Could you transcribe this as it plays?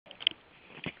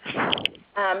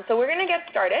So we're going to get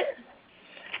started.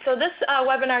 So this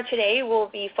webinar today will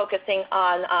be focusing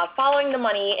on following the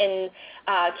money in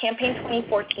campaign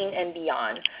 2014 and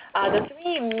beyond. The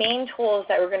three main tools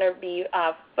that we're going to be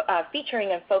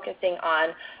featuring and focusing on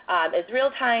is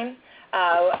real-time,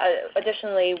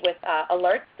 additionally with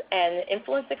alerts and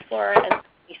Influence Explorer and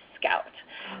Scout.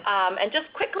 And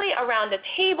just quickly around the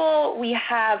table, we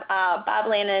have Bob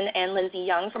Lannon and Lindsay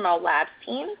Young from our labs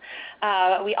team.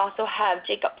 We also have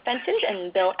Jacob Fenton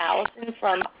and Bill Allison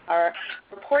from our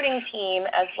reporting team,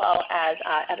 as well as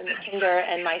Evan McKinder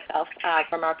and myself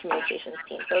from our communications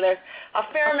team. So there's a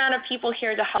fair amount of people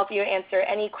here to help you answer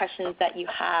any questions that you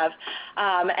have.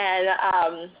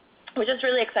 We're just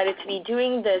really excited to be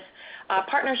doing this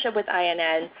partnership with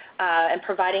INN and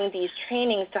providing these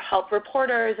trainings to help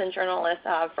reporters and journalists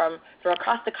from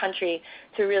across the country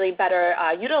to really better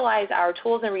utilize our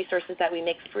tools and resources that we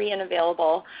make free and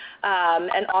available,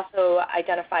 and also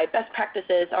identify best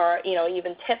practices or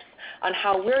even tips on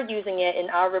how we're using it in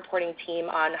our reporting team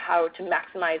on how to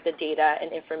maximize the data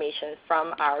and information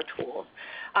from our tools.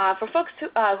 For folks who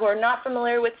are not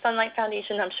familiar with Sunlight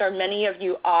Foundation, I'm sure many of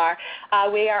you are.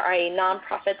 We are a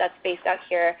nonprofit that's based out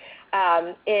here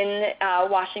in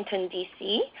Washington,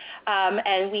 D.C.,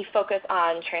 and we focus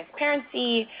on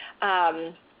transparency,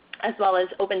 as well as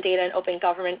open data and open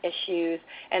government issues.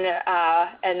 And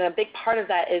a big part of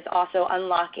that is also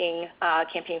unlocking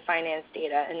campaign finance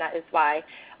data, and that is why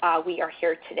we are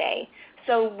here today.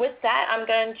 So with that, I'm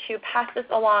going to pass this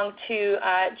along to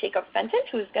Jacob Fenton,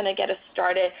 who's going to get us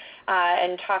started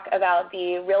and talk about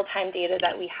the real-time data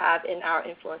that we have in our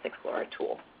Influence Explorer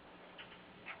tool.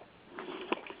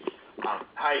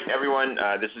 Hi, everyone.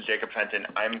 This is Jacob Fenton.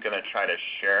 I'm going to try to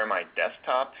share my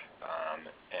desktop,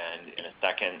 and in a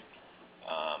second,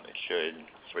 it should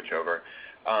switch over.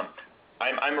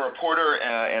 I'm a reporter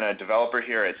and a developer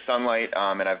here at Sunlight,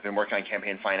 and I've been working on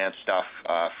campaign finance stuff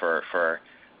for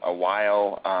a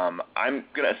while. I'm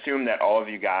going to assume that all of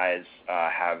you guys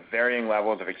have varying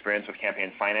levels of experience with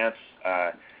campaign finance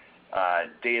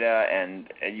data,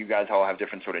 and you guys all have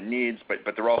different sort of needs, but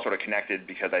they're all sort of connected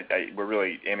because we're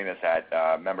really aiming this at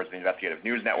members of the investigative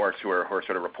news networks who are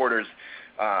sort of reporters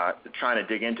trying to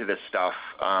dig into this stuff.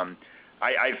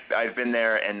 I've been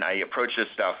there, and I approach this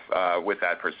stuff with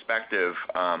that perspective.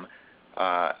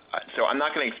 So I'm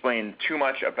not going to explain too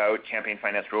much about campaign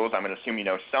finance rules. I'm going to assume you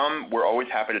know some. We're always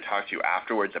happy to talk to you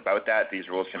afterwards about that. These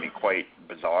rules can be quite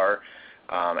bizarre,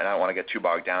 and I don't want to get too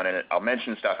bogged down in it. I'll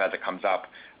mention stuff as it comes up,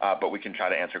 but we can try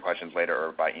to answer questions later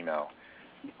or by email.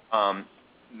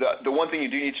 The one thing you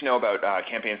do need to know about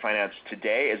campaign finance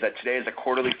today is that today is a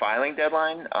quarterly filing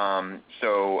deadline.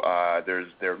 So there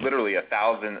are literally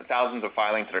thousands of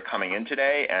filings that are coming in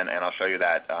today, and I'll show you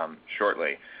that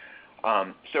shortly.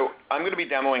 So I'm going to be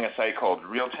demoing a site called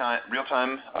Realtime.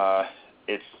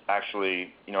 It's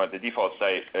actually, the default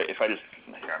site, I'm just going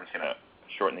to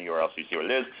shorten the URL so you see what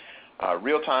it is,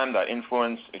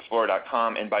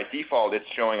 realtime.influenceexplorer.com, and by default it's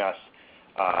showing us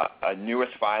a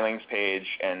newest filings page,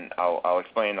 and I'll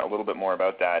explain a little bit more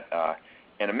about that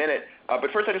in a minute.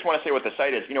 But first I just want to say what the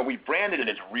site is. We branded it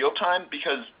as Realtime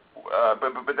because,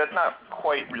 but that's not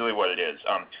quite really what it is.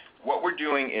 What we're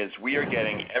doing is we are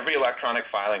getting every electronic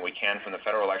filing we can from the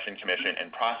Federal Election Commission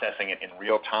and processing it in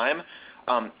real time.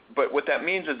 But what that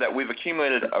means is that we've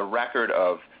accumulated a record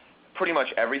of pretty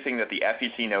much everything that the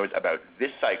FEC knows about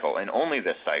this cycle and only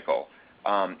this cycle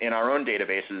in our own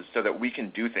databases so that we can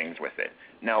do things with it.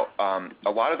 Now, a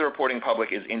lot of the reporting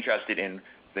public is interested in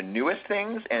the newest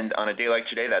things, and on a day like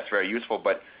today that's very useful,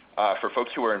 but for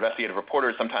folks who are investigative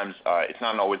reporters, sometimes it's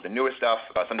not always the newest stuff.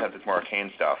 Sometimes it's more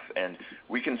arcane stuff. And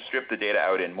we can strip the data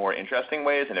out in more interesting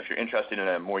ways. And if you're interested in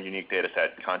a more unique data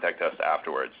set, contact us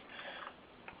afterwards.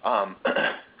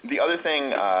 The other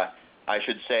thing I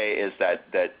should say is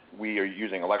that we are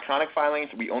using electronic filings.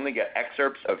 We only get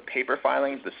excerpts of paper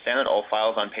filings. The Senate all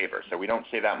files on paper. So we don't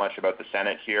say that much about the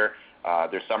Senate here.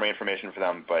 There's summary information for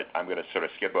them, but I'm going to sort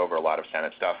of skip over a lot of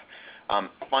Senate stuff.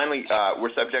 Finally,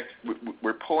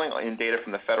 we're pulling in data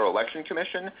from the Federal Election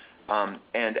Commission,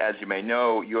 and as you may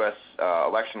know, U.S.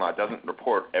 election law doesn't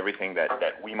report everything that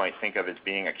we might think of as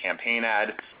being a campaign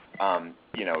ad.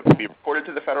 To be reported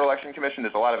to the Federal Election Commission,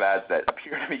 there's a lot of ads that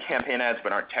appear to be campaign ads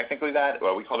but aren't technically that.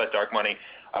 Well, we call that dark money.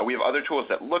 We have other tools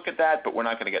that look at that, but we're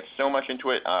not going to get so much into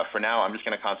it. For now, I'm just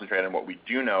going to concentrate on what we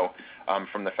do know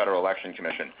from the Federal Election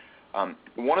Commission.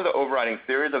 One of the overriding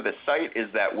theories of this site is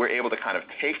that we're able to kind of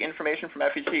take information from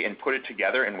FEC and put it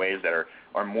together in ways that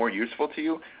are more useful to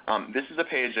you. This is a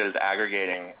page that is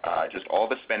aggregating just all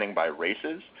the spending by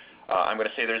races. I'm going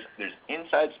to say there's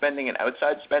inside spending and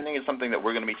outside spending is something that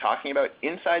we're going to be talking about.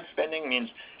 Inside spending means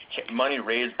money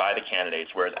raised by the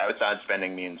candidates, whereas outside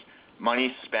spending means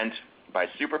money spent by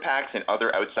super PACs and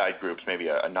other outside groups, maybe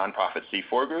a nonprofit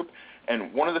C4 group.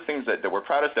 And one of the things that we're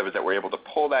proudest of is that we're able to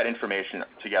pull that information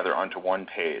together onto one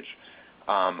page.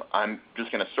 I'm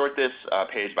just going to sort this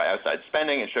page by outside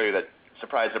spending and show you that,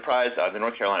 surprise, surprise, the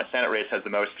North Carolina Senate race has the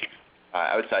most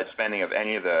outside spending of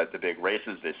any of the big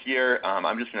races this year.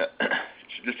 I'm just going to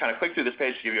just kind of click through this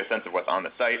page to give you a sense of what's on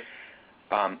the site.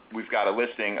 We've got a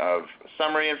listing of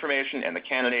summary information and the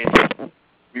candidates.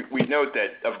 We note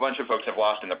that a bunch of folks have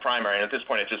lost in the primary, and at this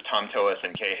point it's just Thom Tillis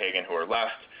and Kay Hagan who are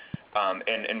left.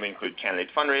 And we include candidate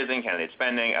fundraising, candidate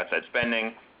spending, outside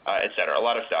spending, et cetera, a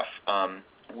lot of stuff.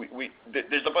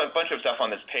 There's a bunch of stuff on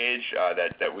this page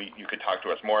that you could talk to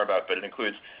us more about, but it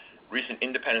includes recent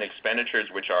independent expenditures,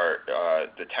 which are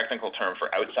the technical term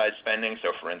for outside spending.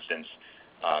 So for instance,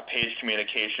 Page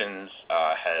Communications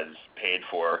has paid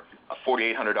for a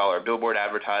 $4,800 billboard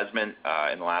advertisement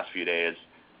in the last few days.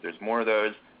 There's more of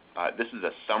those. This is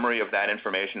a summary of that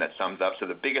information that sums up. So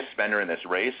the biggest spender in this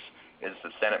race is the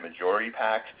Senate Majority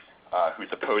PAC, who's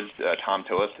opposed Thom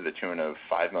Tillis to the tune of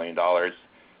 $5 million.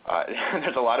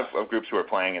 There's a lot of groups who are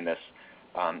playing in this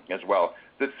as well.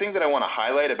 The thing that I want to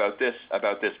highlight about this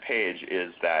page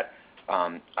is that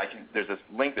there's this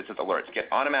link that says alerts. Get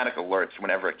automatic alerts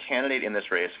whenever a candidate in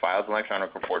this race files an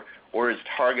electronic report or is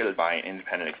targeted by an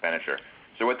independent expenditure.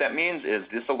 So what that means is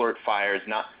this alert fires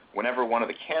not whenever one of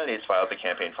the candidates files a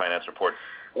campaign finance report,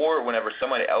 or whenever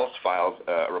somebody else files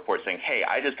a report saying, "Hey,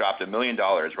 I just dropped $1 million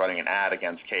running an ad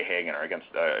against Kay Hagan or against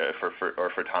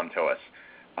for Thom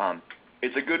Tillis."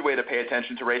 It's a good way to pay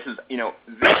attention to races. You know,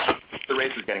 the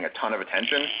race is getting a ton of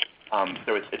attention,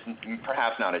 so it's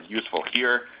perhaps not as useful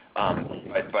here.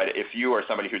 But if you are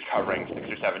somebody who's covering 6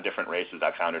 or 7 different races,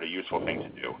 I found it a useful thing to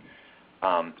do.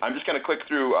 I'm just going to click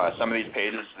through some of these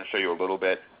pages to show you a little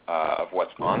bit of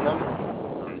what's on them.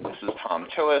 This is Thom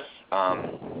Tillis.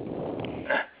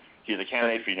 He's a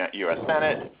candidate for U.S.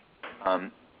 Senate.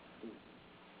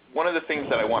 One of the things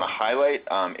that I want to highlight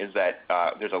is that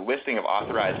there's a listing of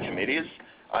authorized committees.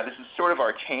 This is sort of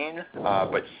arcane,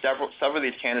 but several of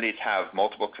these candidates have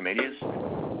multiple committees.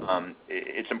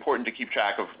 It's important to keep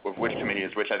track of which committee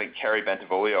is which. I think Carrie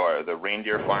Bentivolio, the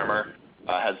reindeer farmer,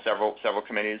 has several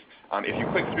committees. If you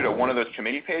click through to one of those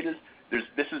committee pages,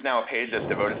 this is now a page that's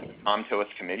devoted to the Thom Tillis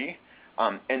committee.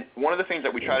 And one of the things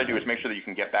that we try to do is make sure that you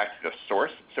can get back to the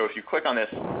source. So if you click on this,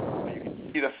 you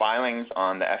can see the filings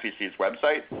on the FEC's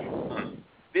website.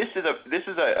 This is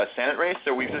a Senate race,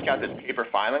 so we've just got this paper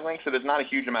filing link. So there's not a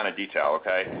huge amount of detail.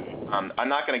 Okay, I'm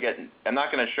not going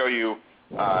to show you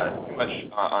too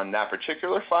much on that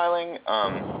particular filing,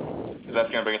 because that's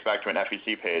going to bring us back to an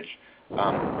FEC page.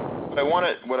 What I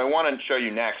want to show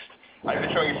you next, I've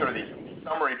been showing you sort of these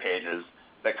summary pages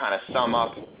that kind of sum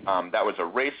up. That was a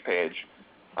race page.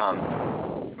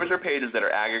 Those are pages that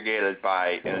are aggregated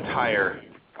by an entire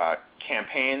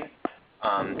campaign.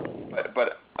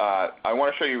 But I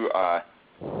want to show you a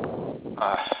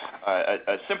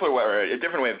simpler way, or a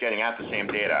different way of getting at the same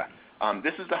data.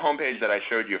 This is the homepage that I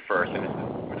showed you first, and this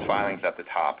is with filings at the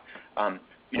top.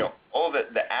 You know, all the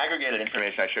aggregated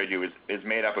information I showed you is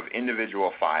made up of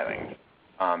individual filings.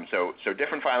 So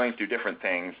different filings do different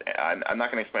things. I'm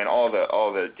not going to explain all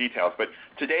the details, but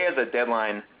today is a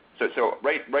deadline. So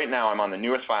right now I'm on the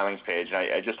newest filings page, and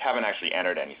I just haven't actually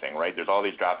entered anything. Right? There's all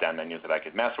these drop-down menus that I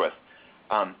could mess with,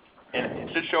 and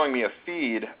it's just showing me a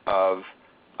feed of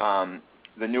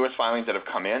the newest filings that have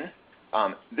come in.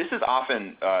 This is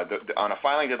often on a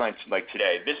filing deadline like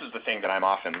today. This is the thing that I'm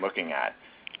often looking at.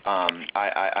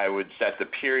 I would set the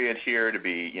period here to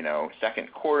be,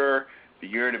 second quarter, the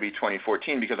year to be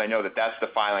 2014, because I know that that's the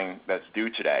filing that's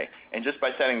due today. And just by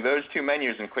setting those two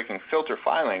menus and clicking filter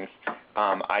filings,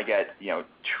 I get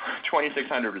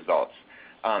 2,600 results.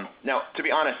 Now, to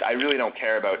be honest, I really don't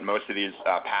care about most of these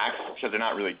PACs because they're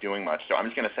not really doing much. So I'm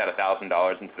just going to set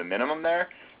 $1,000 into the minimum there,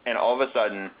 and all of a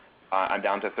sudden I'm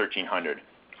down to 1,300.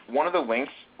 One of the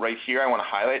links right here I want to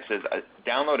highlight says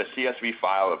download a CSV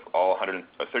file of all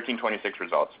 1326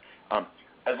 results.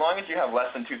 As long as you have less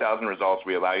than 2,000 results,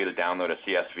 we allow you to download a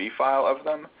CSV file of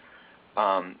them.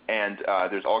 And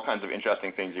there's all kinds of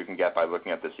interesting things you can get by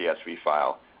looking at the CSV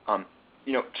file.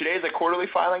 Today is a quarterly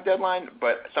filing deadline,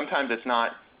 but sometimes it's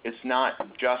not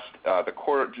just the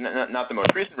quarter, not the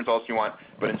most recent results you want,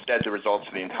 but instead the results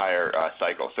for the entire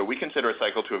cycle. So we consider a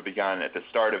cycle to have begun at the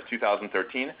start of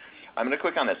 2013. I'm going to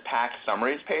click on this PAC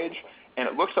summaries page, and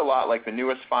it looks a lot like the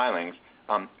newest filings,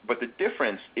 but the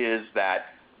difference is that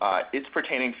it's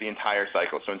pertaining to the entire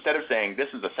cycle. So instead of saying this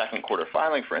is a second quarter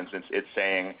filing, for instance, it's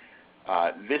saying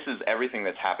this is everything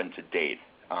that's happened to date.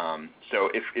 So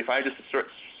if I just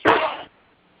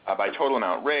by total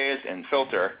amount raised and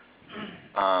filter.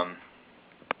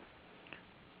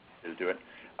 Just do it.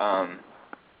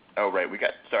 Oh, right.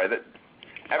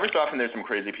 Every so often there's some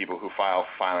crazy people who file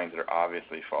filings that are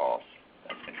obviously false.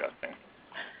 That's interesting.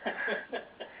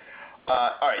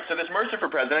 All right. So this Mercer for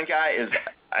President guy is,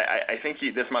 I think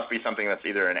this must be something that's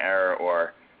either an error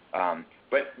or,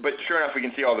 but sure enough, we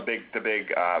can see all the big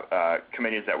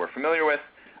committees that we're familiar with.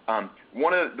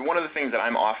 One of the things that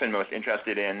I'm often most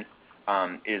interested in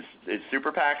is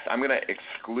super PACs. I'm going to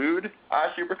exclude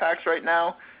super PACs right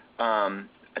now. I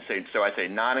say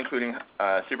not including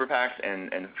super PACs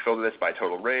and filter this by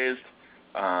total raised.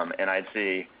 And I'd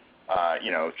see,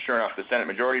 sure enough, the Senate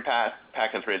Majority PAC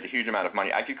has raised a huge amount of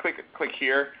money. I could click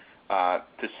here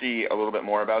to see a little bit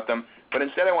more about them. But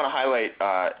instead, I want to highlight,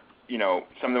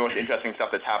 some of the most interesting stuff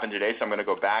that's happened today. So I'm going to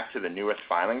go back to the newest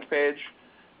filings page,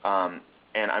 and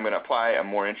I'm going to apply a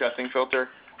more interesting filter.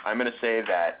 I'm going to say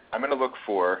that I'm going to look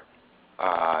for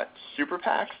super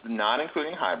PACs, not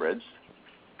including hybrids,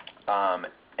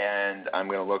 and I'm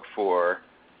going to look for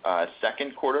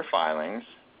second quarter filings,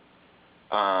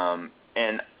 and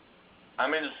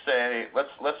I'm going to say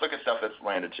let's look at stuff that's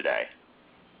landed today.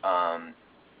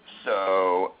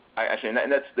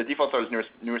 And that's the default sort is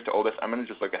newest to oldest. I'm going to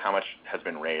just look at how much has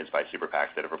been raised by super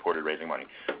PACs that have reported raising money.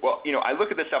 Well, I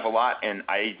look at this stuff a lot, and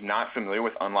I'm not familiar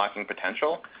with unlocking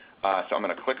potential, so I'm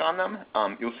going to click on them.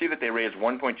 You'll see that they raised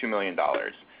 $1.2 million,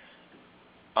 or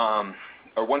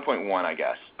 1.1, I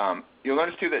guess. You'll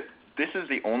notice too that this is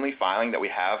the only filing that we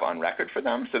have on record for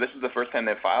them. So this is the first time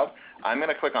they've filed. I'm going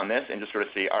to click on this and just sort of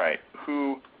see, all right,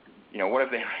 what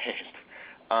have they raised?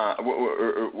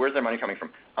 Where's their money coming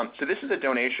from? So this is a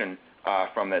donation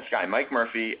from this guy, Mike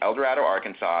Murphy, El Dorado,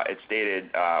 Arkansas. It's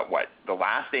dated, the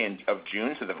last day of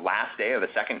June, so the last day of the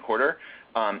second quarter.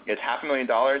 It's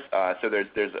 $500,000. So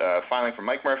there's a filing from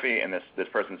Mike Murphy and this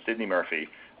person, Sydney Murphy,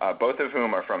 both of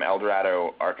whom are from El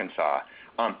Dorado, Arkansas.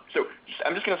 I'm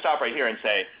just going to stop right here and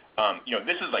say,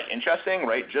 this is interesting,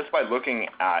 right? Just by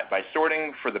by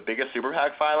sorting for the biggest super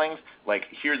PAC filings,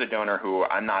 here's a donor who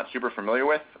I'm not super familiar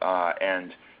with,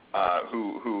 and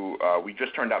who we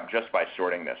just turned up just by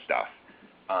sorting this stuff.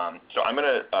 So I'm going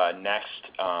to next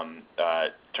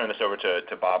turn this over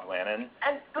to Bob Lannon.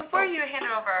 And before you hand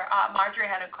it over, Marjorie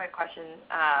had a quick question,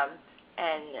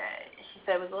 and she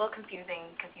said it was a little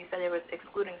confusing because you said it was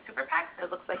excluding super PACs.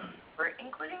 It looks like you were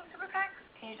including super PACs.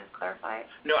 Can you just clarify?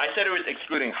 No, I said it was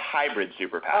excluding hybrid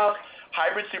super PACs. Oh, okay.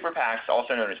 Hybrid super PACs,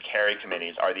 also known as carry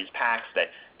committees, are these PACs that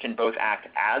can both act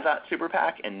as a super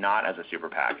PAC and not as a super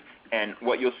PAC. And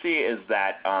what you'll see is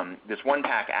that this one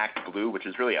PAC, Act Blue, which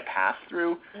is really a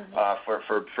pass-through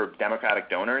for Democratic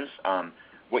donors,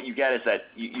 what you get is that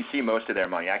you see most of their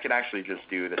money. I could actually just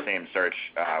do the same search.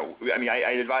 I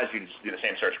advise you to just do the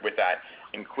same search with that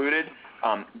included.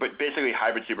 But basically,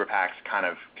 hybrid super PACs kind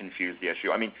of confuse the issue.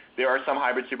 There are some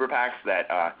hybrid super PACs that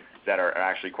are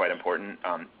actually quite important.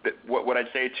 But what I'd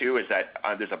say, too, is that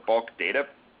there's a bulk data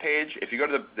page. If you go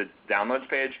to the downloads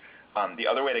page, the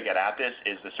other way to get at this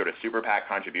is the sort of super PAC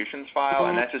contributions file,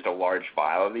 and that's just a large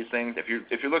file of these things. If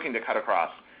you're looking to cut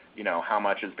across, how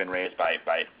much has been raised by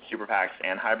super PACs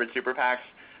and hybrid super PACs,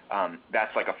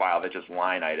 that's like a file that's just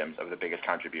line items of the biggest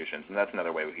contributions, and that's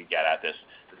another way we could get at this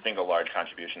single large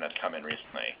contribution that's come in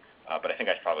recently. But I think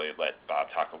I should probably let Bob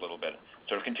talk a little bit,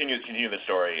 sort of continue the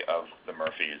story of the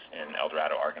Murphys in El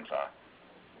Dorado, Arkansas.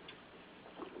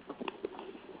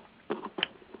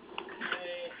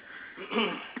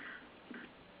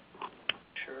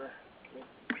 Sure.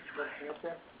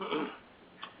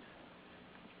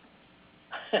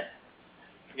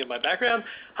 Give my background.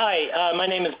 Hi, my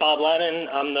name is Bob Lannon.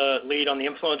 I'm the lead on the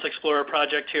Influence Explorer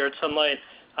project here at Sunlight.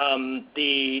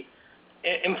 The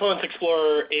Influence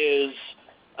Explorer is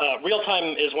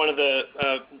real-time is one of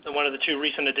the two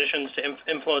recent additions to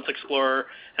Influence Explorer,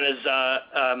 and is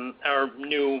our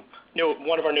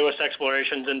one of our newest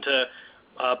explorations into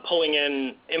pulling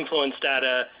in influence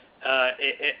data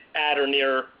at or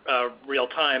near real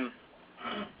time.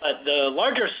 The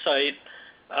larger site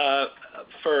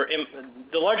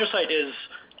is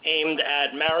aimed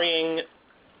at marrying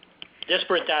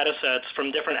disparate data sets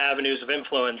from different avenues of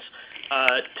influence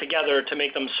together to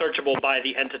make them searchable by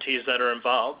the entities that are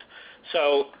involved.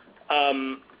 So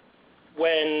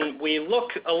when we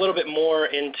look a little bit more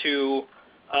into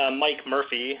Mike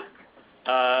Murphy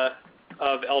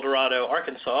of El Dorado,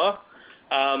 Arkansas,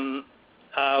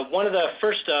 one of the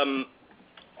first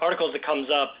articles that comes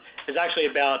up is actually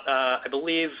about, I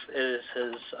believe, is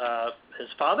his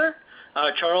father,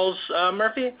 Charles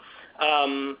Murphy,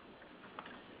 and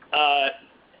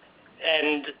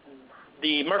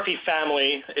the Murphy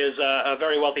family is a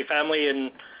very wealthy family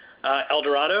in El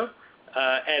Dorado.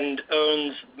 and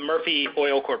owns Murphy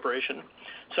Oil Corporation.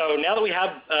 So now that we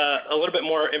have a little bit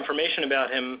more information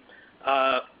about him,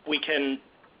 we can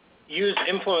use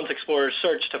Influence Explorer's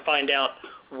search to find out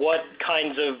what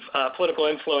kinds of political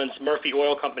influence Murphy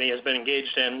Oil Company has been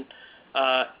engaged in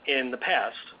the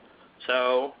past.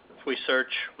 So if we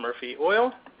search Murphy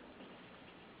Oil,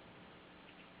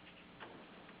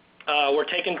 we're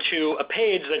taken to a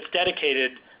page that's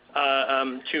dedicated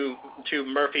to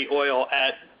Murphy Oil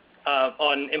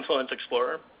on Influence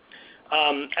Explorer.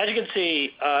 As you can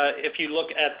see, if you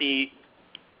look at the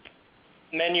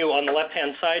menu on the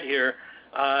left-hand side here,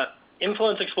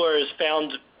 Influence Explorer has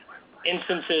found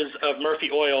instances of Murphy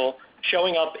Oil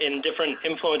showing up in different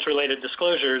influence-related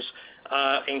disclosures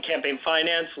in campaign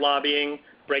finance, lobbying,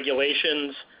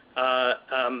 regulations,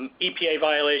 EPA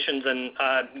violations,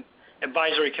 and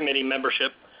advisory committee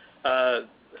membership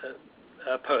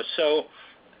posts. So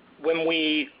when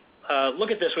we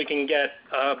look at this, we can get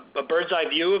a bird's eye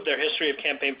view of their history of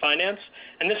campaign finance,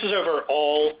 and this is over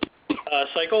all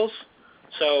cycles.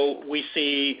 So we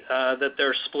see that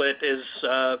their split is,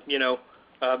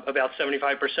 about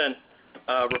 75%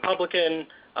 Republican.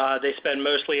 They spend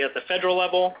mostly at the federal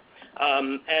level,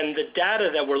 and the data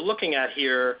that we're looking at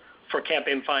here for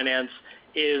campaign finance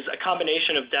is a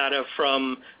combination of data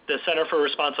from the Center for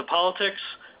Responsive Politics,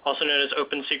 also known as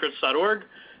OpenSecrets.org,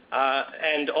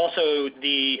 and also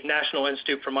the National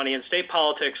Institute for Money and State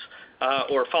Politics,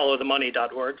 or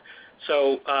followthemoney.org.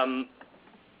 So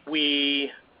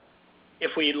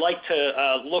if we'd like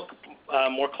to look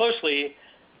more closely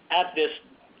at this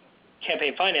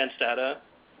campaign finance data,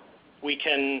 we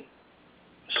can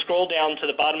scroll down to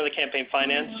the bottom of the campaign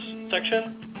finance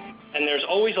section, and there's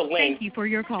always a link to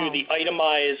the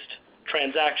itemized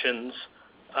transactions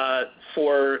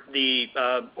for the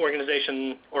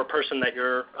organization or person that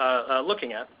you're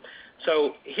looking at.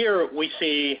 So here we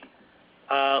see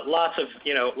lots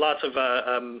of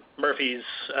Murphy's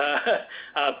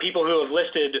people who have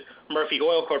listed Murphy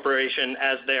Oil Corporation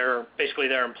as basically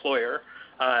their employer,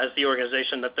 as the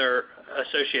organization that they're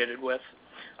associated with.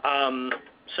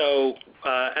 So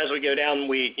as we go down,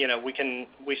 we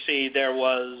see there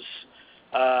was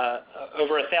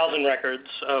over 1,000 records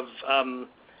of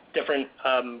different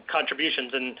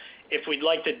contributions, and if we'd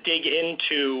like to dig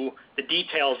into the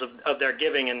details of their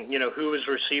giving and who was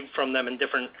received from them in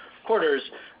different quarters,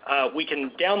 we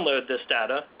can download this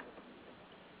data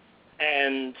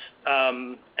and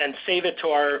save it to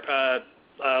our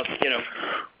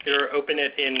or open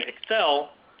it in Excel.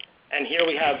 And here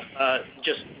we have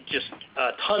just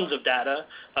tons of data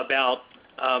about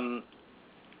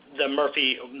the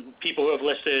Murphy people who have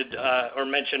listed or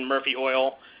mentioned Murphy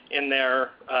Oil in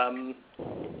their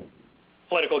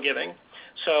political giving.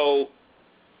 So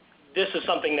this is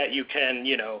something that you can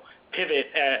pivot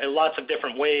in lots of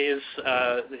different ways.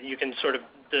 You can sort of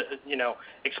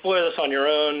explore this on your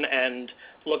own and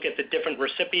look at the different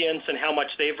recipients and how much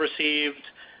they've received.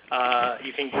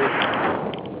 You can group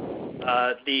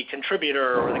the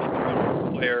contributor or the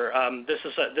employer. This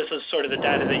is sort of the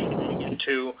data that you can get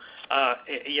into,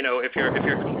 if you're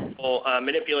comfortable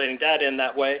manipulating data in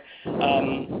that way.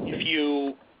 If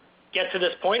you get to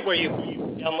this point where you've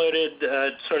downloaded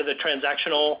sort of the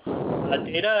transactional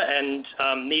data and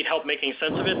need help making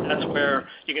sense of it, that's where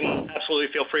you can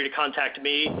absolutely feel free to contact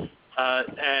me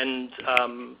and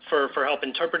for help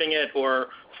interpreting it or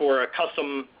for a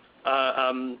custom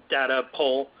data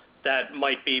pull that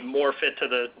might be more fit to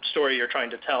the story you're trying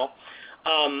to tell.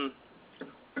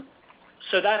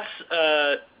 So that's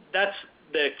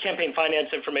the campaign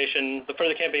finance information, the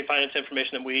further campaign finance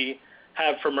information that we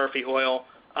have for Murphy Oil.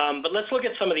 But let's look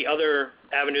at some of the other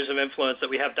avenues of influence that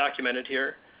we have documented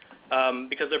here,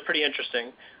 because they're pretty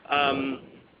interesting.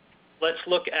 Let's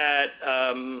look at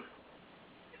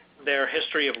their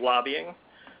history of lobbying,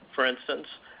 for instance.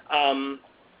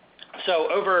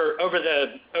 So over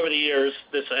the years,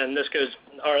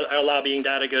 our lobbying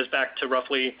data goes back to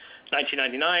roughly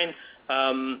 1999.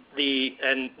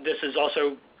 And this is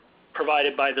also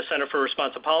provided by the Center for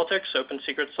Responsive Politics,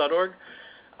 OpenSecrets.org.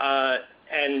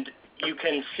 And you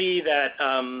can see that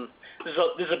this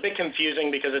is a bit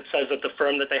confusing because it says that the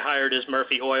firm that they hired is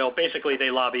Murphy Oil. Basically,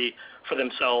 they lobby for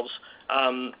themselves.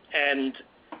 And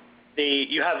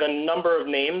you have a number of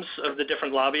names of the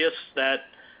different lobbyists that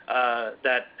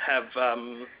have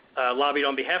lobbied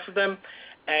on behalf of them,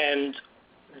 and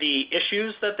the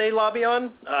issues that they lobby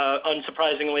on,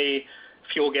 unsurprisingly,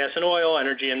 fuel, gas, and oil,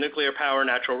 energy and nuclear power,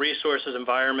 natural resources,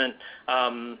 environment,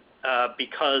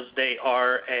 because they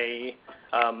are an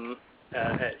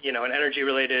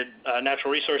energy-related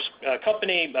natural resource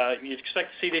company. You'd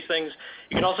expect to see these things.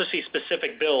 You can also see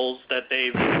specific bills that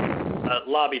they've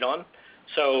lobbied on.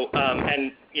 So,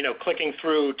 and clicking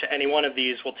through to any one of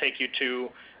these will take you to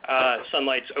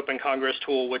Sunlight's Open Congress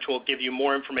tool, which will give you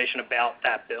more information about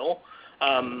that bill.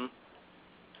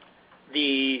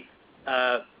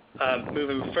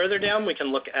 Moving further down, we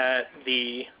can look at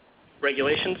the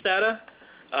regulations data.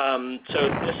 So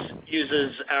this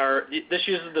uses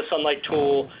the Sunlight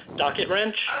tool Docket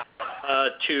Wrench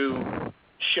to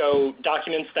show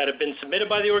documents that have been submitted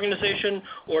by the organization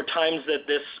or times that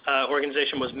this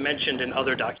organization was mentioned in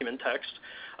other document text.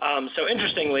 So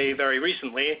interestingly, very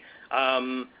recently,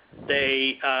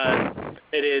 they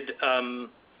submitted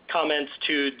comments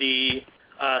to the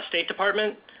State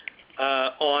Department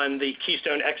on the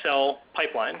Keystone XL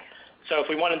pipeline. So if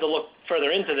we wanted to look further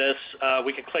into this,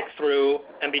 we could click through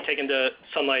and be taken to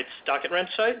Sunlight's Docket Wrench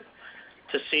site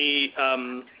to see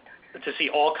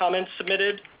all comments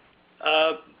submitted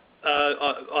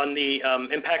on the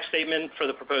impact statement for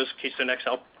the proposed Keystone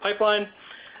XL pipeline,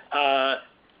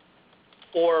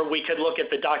 or we could look at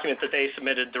the document that they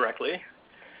submitted directly,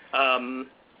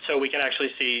 so we can actually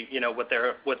see what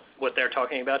they're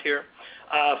talking about here.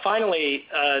 Finally,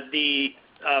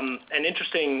 an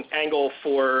interesting angle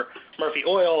for Murphy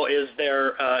Oil is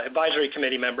their advisory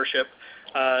committee membership.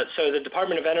 So the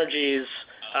Department of Energy's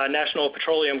National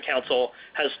Petroleum Council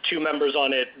has 2 members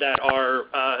on it that are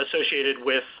associated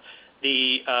with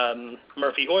the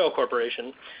Murphy Oil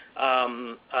Corporation,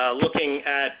 looking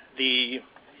at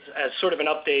as sort of an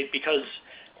update, because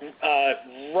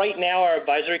right now our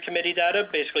advisory committee data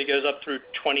basically goes up through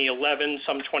 2011,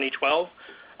 some 2012,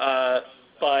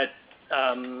 but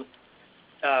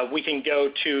we can go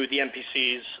to the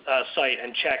MPC's site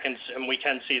and check, and we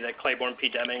can see that Claiborne P.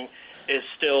 Deming is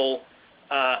still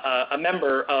a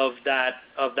member of that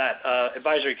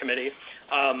advisory committee,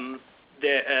 and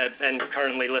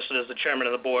currently listed as the chairman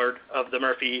of the board of the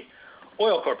Murphy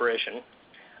Oil Corporation.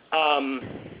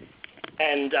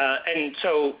 And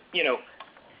so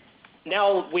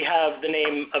now we have the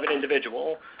name of an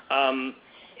individual.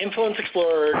 Influence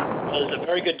Explorer does a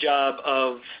very good job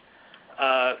of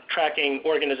tracking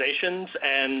organizations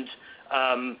and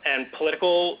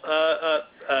political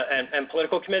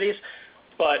committees,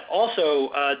 but also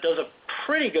does a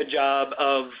pretty good job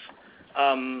of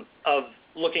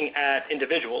looking at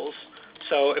individuals.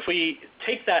 So if we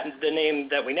take the name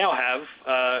that we now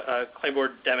have,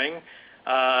 Claiborne Deming,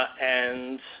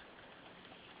 and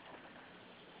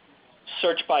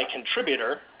search by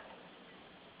contributor,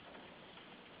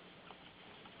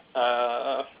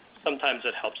 sometimes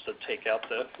it helps to take out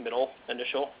the middle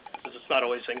initial because it's not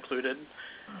always included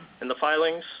in the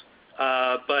filings.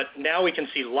 But now we can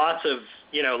see lots of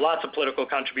political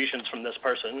contributions from this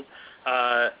person.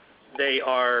 They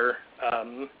are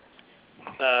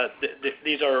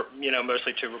these are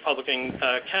mostly to Republican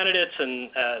candidates and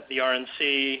the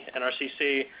RNC,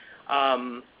 NRCC,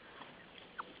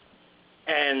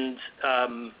 and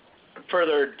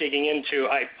further digging into,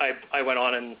 I went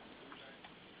on and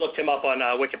looked him up on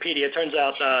Wikipedia. It turns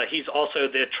out he's also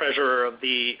the treasurer of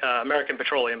the American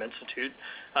Petroleum Institute,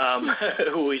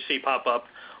 who we see pop up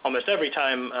almost every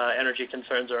time energy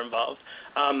concerns are involved.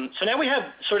 So now we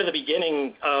have sort of the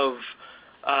beginning of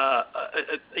a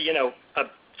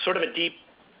sort of a deep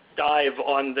dive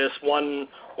on this one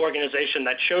organization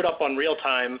that showed up on Real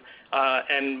Time,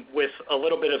 and with a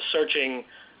little bit of searching,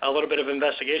 a little bit of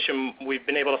investigation, we've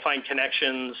been able to find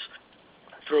connections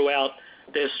throughout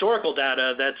the historical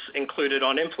data that's included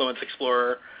on Influence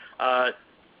Explorer,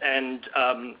 and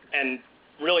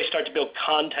really start to build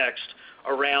context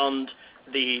around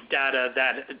the data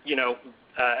that,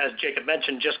 as Jacob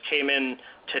mentioned, just came in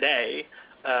today.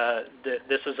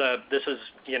 This is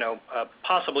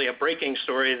possibly a breaking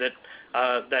story that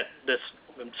this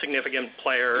significant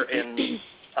player in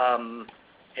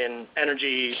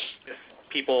energy,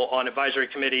 people on advisory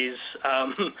committees,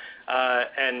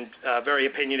 and very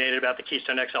opinionated about the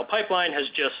Keystone XL pipeline, has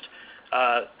just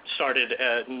started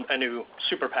a new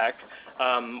super PAC.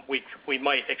 We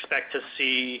might expect to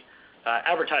see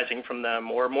advertising from them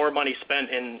or more money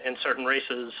spent in certain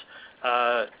races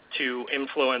to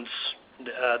influence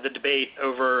the debate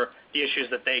over the issues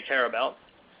that they care about.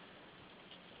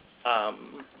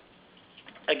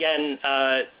 Again,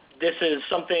 this is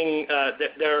something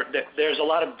there's a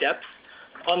lot of depth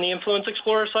on the Influence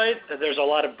Explorer site. There's a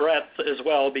lot of breadth as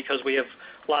well because we have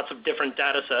lots of different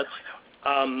data sets.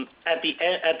 At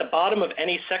the bottom of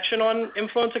any section on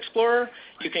Influence Explorer,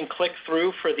 you can click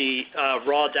through for the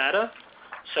raw data.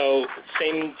 So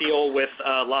same deal with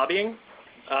lobbying.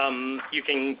 You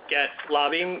can get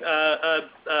lobbying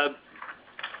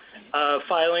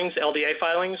filings, LDA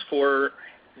filings for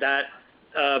that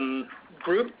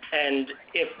group, and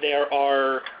if there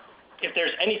are If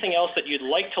there's anything else that you'd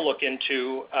like to look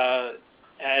into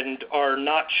and are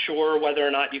not sure whether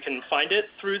or not you can find it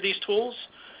through these tools,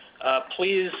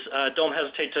 please don't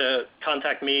hesitate to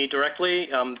contact me directly,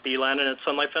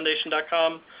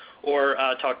 blannon@sunlightfoundation.com, or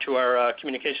talk to our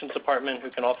communications department, who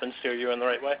can often steer you in the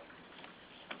right way.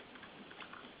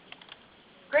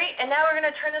 Great, and now we're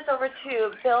going to turn this over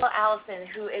to Bill Allison,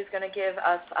 who is going to give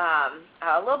us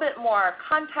a little bit more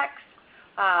context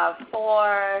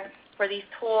for these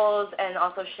tools, and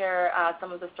also share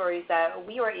some of the stories that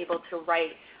we were able to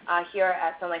write here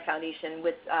at Sunlight Foundation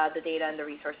with the data and the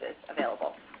resources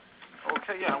available.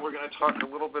 Okay, yeah, we're going to talk a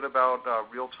little bit about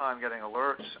real-time getting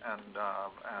alerts and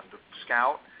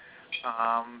Scout.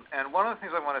 And one of the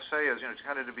things I want to say is, to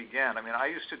kind of begin, I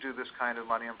used to do this kind of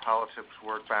money and politics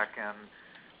work back in,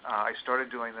 I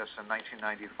started doing this in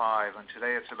 1995, and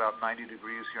today it's about 90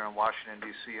 degrees here in Washington,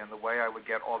 D.C., and the way I would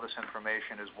get all this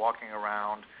information is walking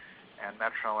around and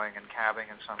metroing and cabbing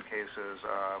in some cases,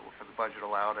 if the budget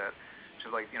allowed it,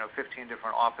 to 15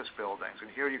 different office buildings.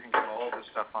 And here you can get all this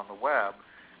stuff on the web.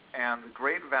 And the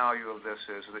great value of this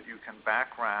is that you can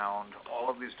background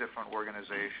all of these different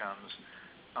organizations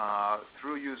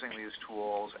through using these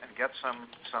tools and get some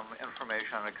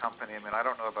information on a company. I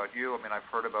don't know about you. I've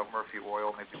heard about Murphy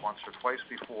Oil maybe once or twice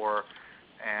before,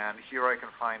 and here I can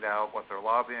find out what they're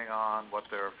lobbying on, what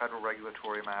their federal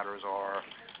regulatory matters are,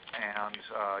 and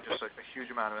just a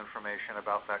huge amount of information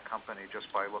about that company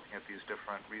just by looking at these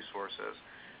different resources.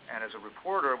 And as a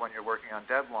reporter, when you're working on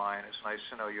deadline, it's nice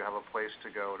to know you have a place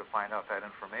to go to find out that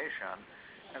information.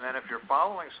 And then if you're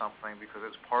following something because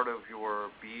it's part of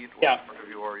your beat, or part of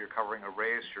you're covering a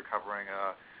race, you're covering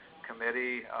a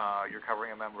committee, you're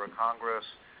covering a member of Congress,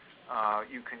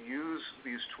 you can use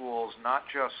these tools not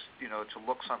just to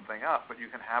look something up, but you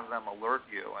can have them alert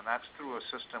you, and that's through a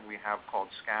system we have called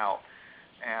Scout.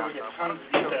 And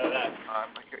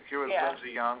here is Lindsay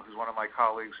Young, who's one of my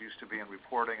colleagues, used to be in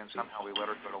reporting, and somehow we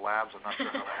let her go to labs. I'm not sure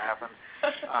how that happened.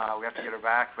 We have to get her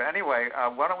back. But anyway,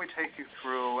 why don't we take you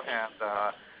through and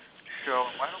show,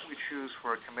 why don't we choose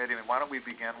for a committee? Why don't we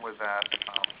begin with that?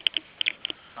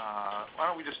 Why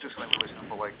don't we just do something really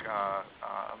simple like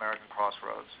American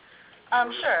Crossroads?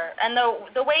 Sure. And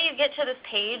the way you get to this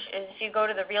page is you go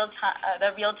to the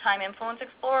Real-Time Influence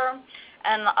Explorer,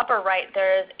 and in the upper right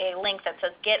there is a link that says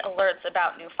Get Alerts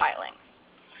About New Filings.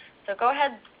 So go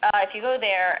ahead, if you go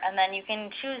there, and then you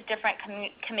can choose different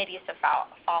committees to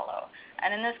follow. And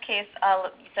in this case,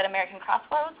 you said American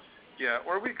Crossroads? Yeah,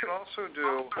 or we could also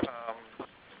do,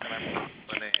 and I forgot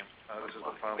the name. This is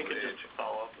the final page. We could just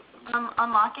follow up with them.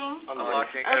 Unlocking?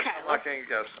 Unlocking, okay, yes, unlocking,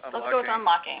 yes. Unlocking. Let's go with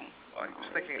Unlocking. I was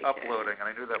thinking uploading, and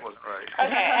I knew that wasn't right.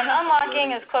 Okay, and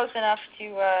Unlocking is close enough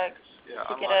to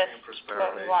get us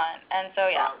what we want. And so,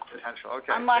 potential.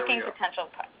 Okay, Unlocking potential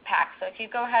packs. So if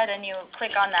you go ahead and you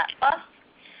click on that plus,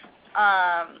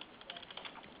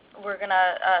 we're going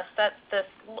to set this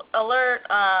alert.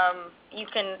 You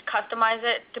can customize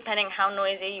it depending how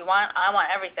noisy you want. I want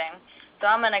everything. So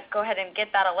I'm going to go ahead and get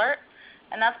that alert.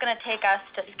 And that's going to take us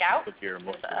to Scout, which is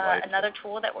another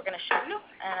tool that we're going to show you.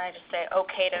 And I just say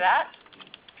OK to that.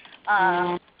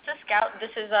 To Scout,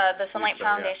 this is the Sunlight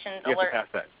Foundation's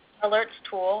alerts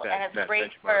tool, and it's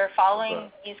great for following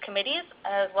these committees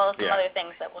as well as some other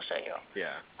things that we'll show you.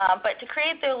 But to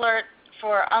create the alert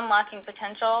for unlocking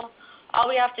potential, all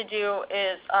we have to do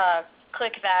is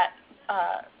click that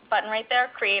button right there,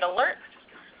 Create Alert.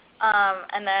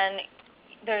 And then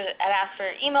it asks for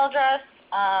your email address.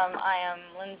 I am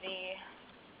Lindsay,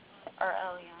 or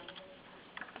Young,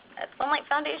 at Sunlight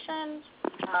Foundation.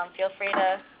 Feel free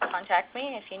to contact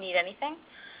me if you need anything.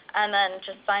 And then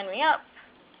just sign me up.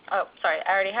 Oh, sorry,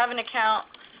 I already have an account,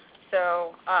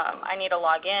 so I need to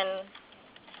log in.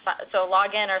 So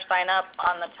log in or sign up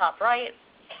on the top right.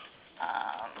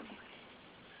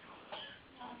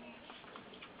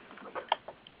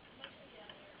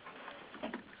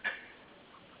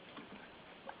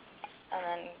 And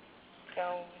then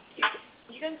go.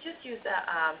 You can just use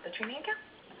the training account?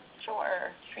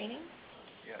 Sure. Training?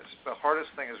 Yes, the hardest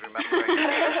thing is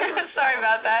remembering. Sorry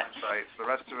about that. Sites. The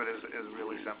rest of it is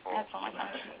really simple.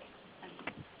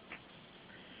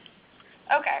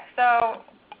 Okay, so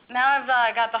now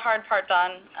I've got the hard part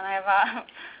done, and I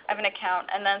have an account,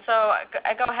 and then so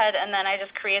I go ahead and then I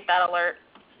just create that alert.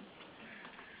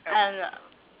 And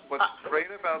what's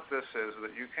great about this is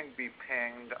that you can be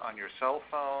pinged on your cell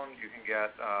phone. You can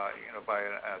get by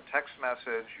a text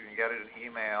message. You can get it in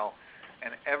email.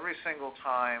 And every single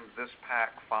time this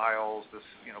PAC files, this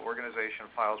organization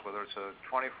files, whether it's a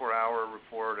 24-hour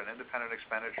report, an independent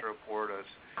expenditure report, a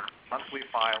monthly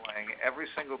filing, every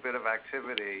single bit of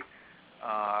activity,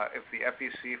 if the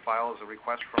FEC files a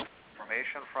request for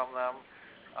information from them.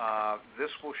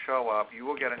 This will show up. You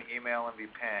will get an email and be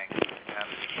pinged, and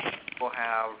we'll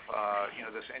have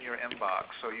this in your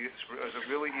inbox. So it's a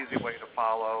really easy way to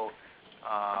follow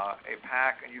a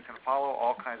PAC, and you can follow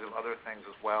all kinds of other things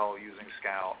as well using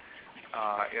Scout.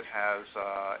 It has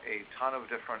a ton of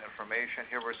different information.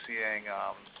 Here we're seeing,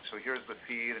 so here's the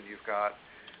feed, and you've got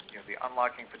the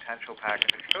Unlocking Potential PAC,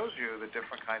 and it shows you the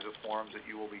different kinds of forms that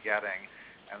you will be getting.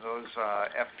 And those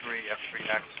F3,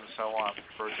 F3X, and so on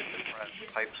refer to different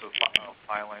types of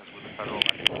filings with the Federal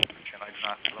Election Commission. I do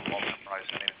not have them all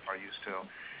memorized anymore, I used to.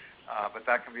 But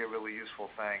that can be a really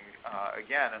useful thing.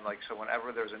 Again, and so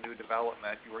whenever there's a new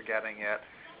development, you are getting it.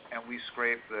 And we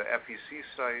scrape the FEC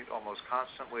site almost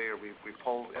constantly, or we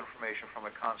pull information from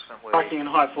it constantly. Parking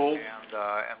and High Falls.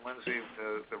 And Lindsay,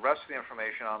 the rest of the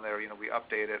information on there, we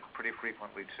update it pretty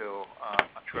frequently too.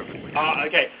 I'm sure if we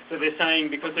okay. So they're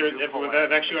saying because they've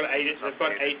actually got they've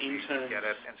got 8 interns. Get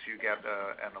it, and so you get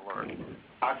an alert.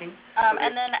 Parking.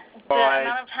 And then the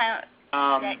amount of time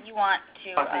that you want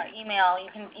to email,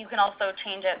 you can also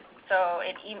change it so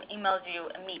it emails you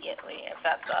immediately if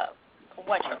that's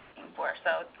what you're looking for.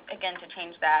 So again, to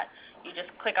change that, you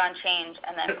just click on change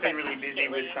and then. It's been really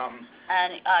busy with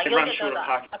and it you'll runs get through those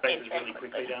the parking spaces updates really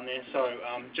quickly down there. So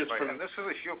just right, from. And this is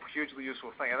a hugely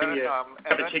useful thing. And then,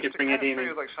 have a ticket, bring it in. To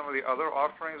show you some of the other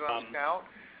offerings on Scout,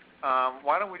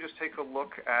 why don't we just take a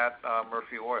look at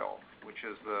Murphy Oil, which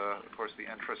is of course the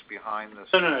interest behind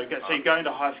this. No. So you're going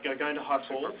to High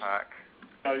Falls. PAC.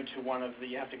 Go to one of the.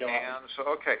 You have to go. And so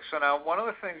so now one of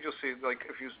the things you'll see,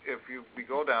 we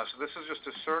go down. So this is just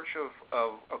a search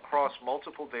of across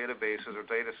multiple databases or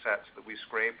data sets that we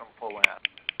scrape and pull in.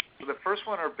 So the first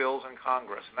one are bills in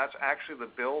Congress, and that's actually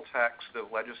the bill text of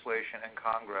legislation in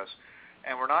Congress.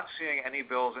 And we're not seeing any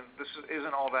bills, and this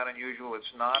isn't all that unusual.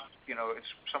 It's not,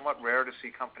 it's somewhat rare to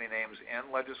see company names in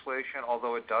legislation,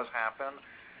 although it does happen.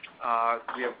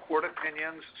 We have court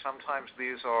opinions. Sometimes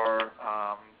these are,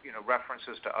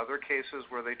 references to other cases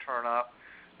where they turn up.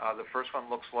 The first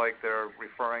one looks like they're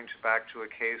referring back to a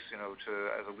case,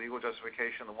 as a legal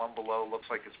justification. The one below looks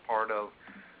like it's part of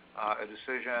a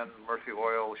decision, Murphy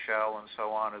Oil, Shell, and so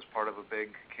on, as part of a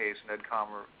big case, Ned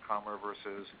Comer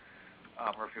versus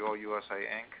Murphy Oil USA,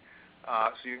 Inc.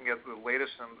 So you can get the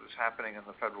latest that's happening in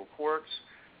the federal courts.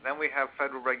 Then we have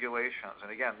federal regulations,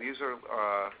 and again, these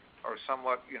are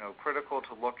somewhat critical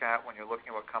to look at when you're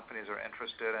looking at what companies are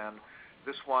interested in.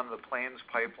 This one, the Plains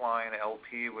Pipeline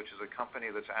LP, which is a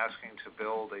company that's asking to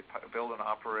build and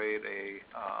operate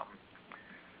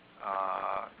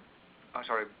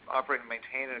operate and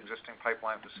maintain existing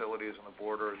pipeline facilities on the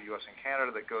border of the U.S. and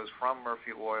Canada that goes from Murphy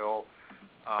Oil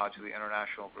to the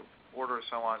international border and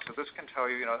so on. So this can tell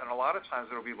you, and a lot of times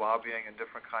there will be lobbying and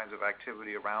different kinds of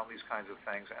activity around these kinds of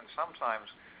things, and sometimes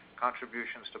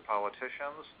contributions to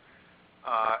politicians.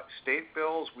 State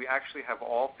bills, we actually have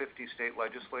all 50 state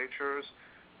legislatures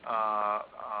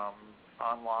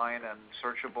online and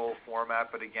searchable format,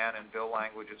 but again, in bill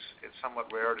language, it's somewhat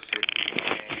rare to see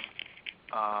it.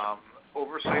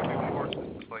 Oversight reports,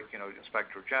 like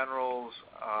Inspector General's,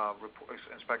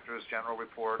 Inspectors General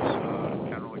reports,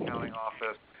 General Accounting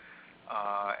Office,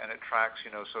 and it tracks,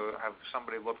 so have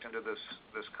somebody looked into this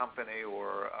company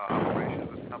or operation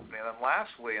of this company. And then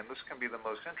lastly, and this can be the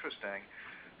most interesting,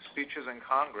 speeches in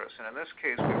Congress. And in this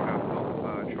case, we've got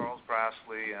both Charles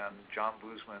Grassley and John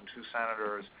Boozman, two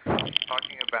senators,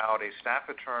 talking about a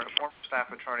former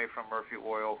staff attorney from Murphy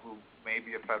Oil who may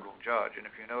be a federal judge. And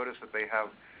if you notice that they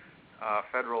have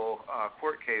federal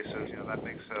court cases, that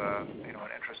makes an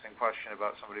interesting question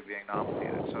about somebody being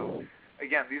nominated. So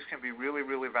again, these can be really,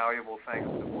 really valuable things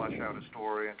to flesh out a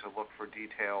story and to look for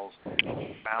details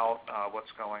about what's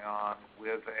going on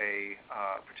with a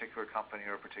particular company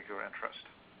or a particular interest.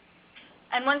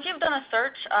 And once you've done a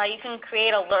search, you can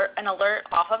create an alert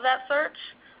off of that search.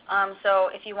 So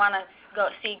if you want to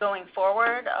see going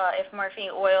forward, if Murphy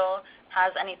Oil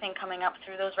has anything coming up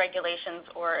through those regulations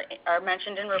or are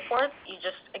mentioned in reports, you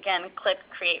just, again, click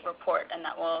Create Report, and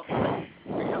that will.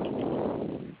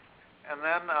 And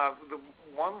then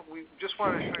we just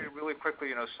wanted to show you really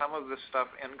quickly, some of this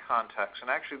stuff in context. And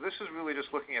actually, this is really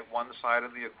just looking at one side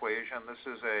of the equation. This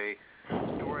is a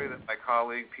story that my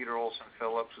colleague Peter Olson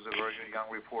Phillips, who's a very good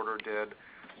young reporter, did,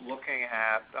 looking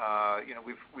at,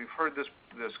 we've heard this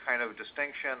kind of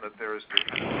distinction that there's the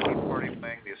Tea Party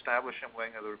wing, the establishment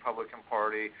wing of the Republican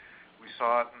Party. We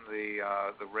saw it in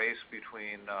the race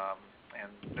between in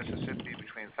Mississippi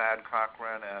between Thad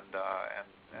Cochran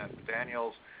and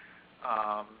Daniels.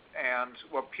 And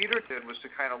what Peter did was to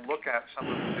kind of look at some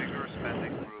of the bigger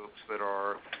spending groups that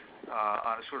are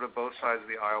on sort of both sides of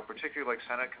the aisle, particularly like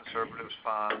Senate Conservatives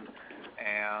Fund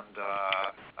and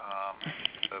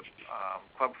the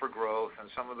Club for Growth and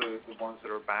some of the ones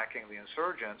that are backing the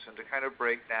insurgents, and to kind of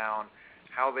break down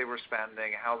how they were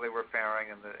spending, how they were faring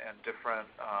in different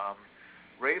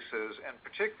races, and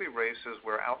particularly races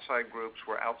where outside groups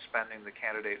were outspending the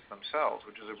candidates themselves,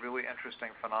 which is a really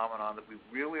interesting phenomenon that we've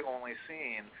really only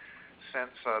seen since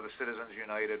the Citizens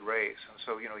United race. And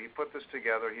so, he put this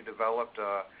together. He developed,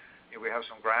 we have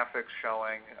some graphics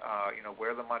showing,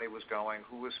 where the money was going,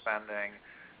 who was spending,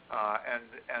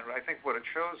 and I think what it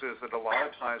shows is that a lot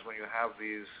of times when you have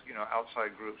these,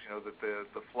 outside groups, that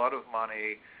the flood of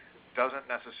money doesn't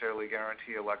necessarily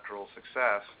guarantee electoral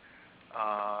success.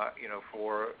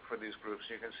 For these groups,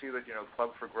 you can see that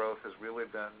Club for Growth has really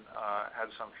been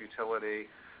had some futility,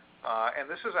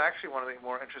 and this is actually one of the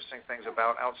more interesting things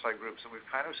about outside groups that we've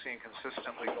kind of seen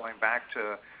consistently going back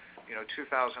to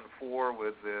 2004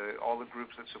 with all the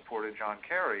groups that supported John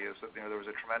Kerry, is that there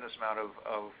was a tremendous amount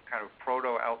of kind of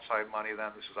proto outside money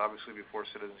then. This is obviously before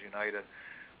Citizens United,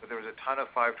 but there was a ton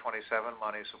of 527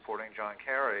 money supporting John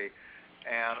Kerry,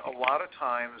 and a lot of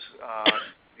times.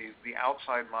 The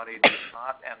outside money does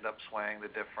not end up swaying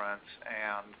the difference,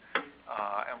 and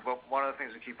one of the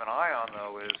things to keep an eye on,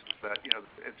 though, is that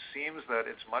it seems that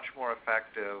it's much more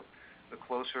effective the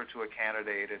closer to a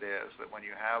candidate it is. That when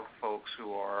you have folks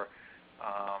who are,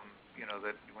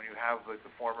 that when you have the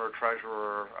former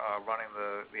treasurer running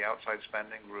the outside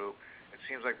spending group, it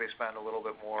seems like they spend a little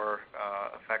bit more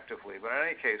effectively. But in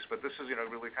any case, this is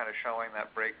really kind of showing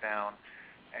that breakdown.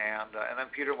 And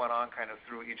then Peter went on kind of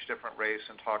through each different race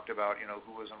and talked about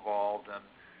who was involved and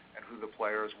who the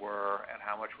players were and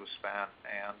how much was spent,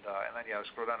 and then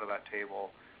scroll down to that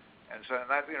table, and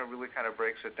that really kind of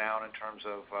breaks it down in terms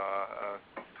of a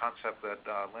concept that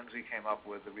Lindsay came up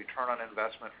with, the return on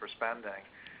investment for spending,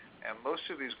 and most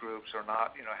of these groups are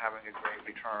not having a great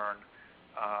return.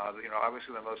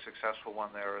 Obviously the most successful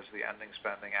one there is the Ending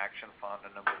Spending Action Fund,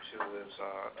 and number 2 is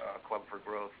Club for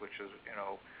Growth, which is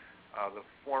the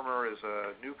former is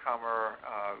a newcomer.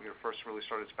 First really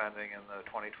started spending in the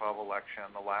 2012 election.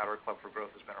 The latter, Club for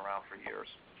Growth, has been around for years.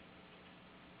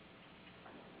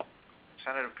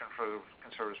 Senate of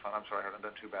Conservatives Fund, I'm sorry, I haven't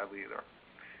done too badly either.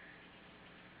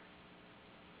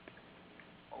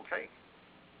 Okay.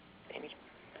 Amy.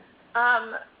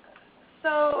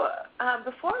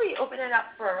 Before we open it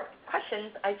up for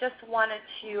questions, I just wanted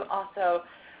to also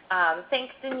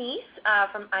thank Denise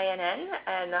from INN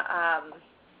and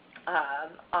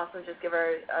also just give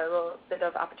her a little bit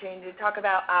of opportunity to talk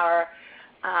about our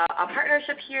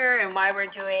partnership here and why we're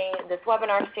doing this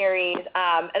webinar series.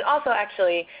 And also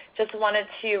actually just wanted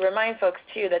to remind folks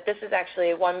too that this is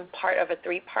actually one part of a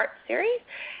 3-part series,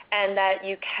 and that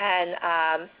you can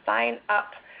sign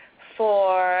up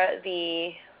for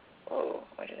the,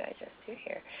 what did I just do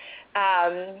here?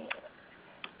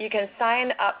 You can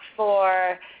sign up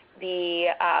for the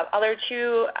other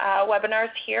 2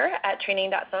 webinars here at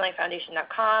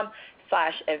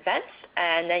training.sunlightfoundation.com/events,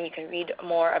 and then you can read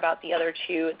more about the other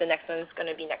 2. The next one is going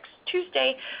to be next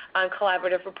Tuesday on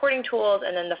collaborative reporting tools,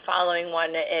 and then the following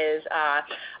one is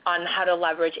on how to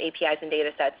leverage APIs and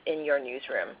data sets in your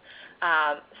newsroom.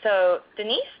 So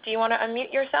Denise, do you want to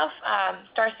unmute yourself?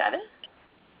 *7.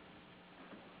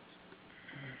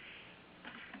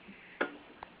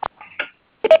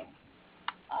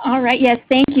 All right, yes,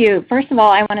 thank you. First of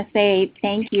all, I want to say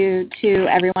thank you to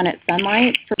everyone at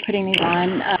Sunlight for putting these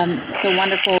on. It's a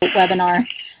wonderful webinar.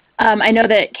 I know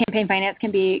that campaign finance can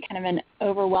be kind of an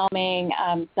overwhelming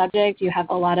subject. You have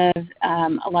a lot of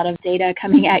data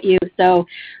coming at you. So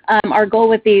our goal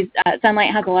with these,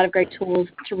 Sunlight has a lot of great tools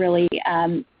to really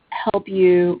help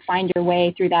you find your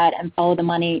way through that and follow the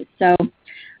money. So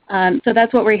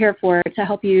that's what we're here for, to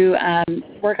help you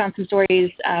work on some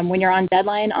stories when you're on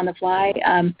deadline, on the fly,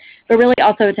 but really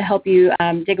also to help you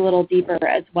dig a little deeper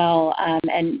as well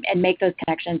and make those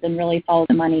connections and really follow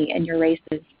the money in your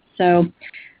races. So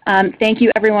thank you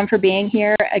everyone for being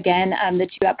here. Again, the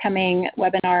 2 upcoming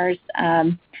webinars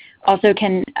also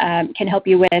can help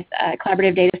you with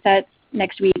collaborative data sets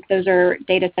next week. Those are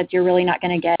data sets you're really not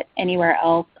going to get anywhere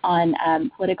else on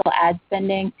political ad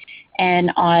spending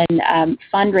and on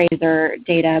fundraiser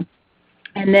data.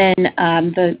 And then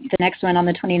the next one on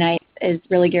the 29th is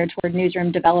really geared toward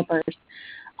newsroom developers.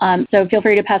 So feel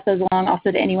free to pass those along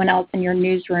also to anyone else in your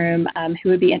newsroom who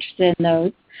would be interested in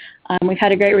those. We've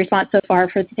had a great response so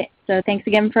far, so thanks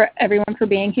again for everyone for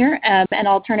being here, and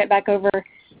I'll turn it back over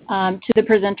to the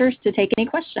presenters to take any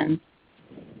questions.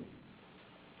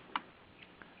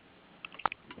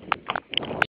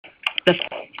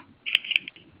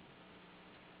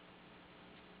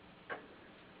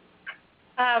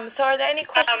 So are there any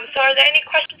questions?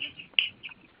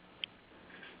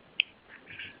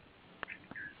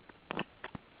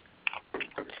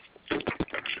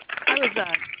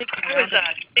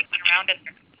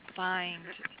 find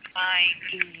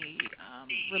the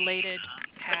related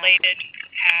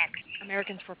PAC,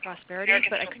 Americans for Prosperity,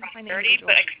 but I couldn't find the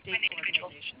individual state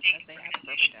organizations as they have it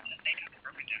broken down.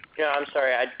 Yeah, I'm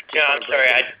sorry. I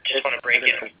just want to break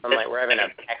it. We're having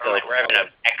an echo.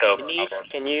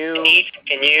 Can you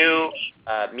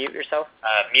mute yourself?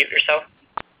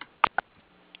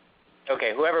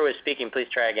 Okay. Whoever was speaking, please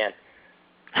try again.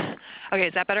 Okay,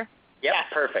 is that better? Yep,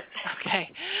 perfect. Okay.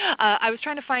 I was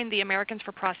trying to find the Americans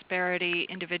for Prosperity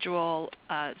individual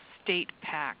state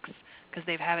PACs because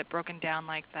they have it broken down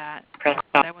like that.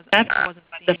 I wasn't seeing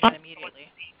it immediately.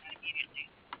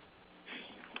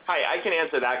 Hi, I can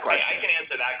answer that question.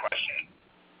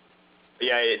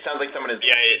 Yeah, it sounds like someone is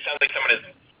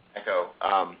echo.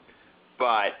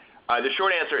 But the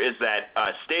short answer is that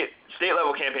state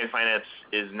level campaign finance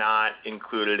is not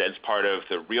included as part of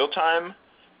the real-time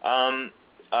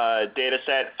data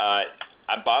set.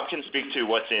 Bob can speak to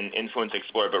what's in Influence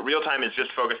Explorer, but real-time is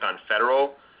just focused on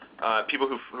federal people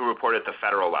who report at the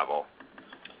federal level.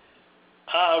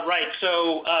 Right.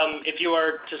 So if you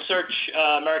are to search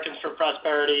Americans for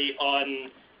Prosperity on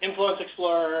Influence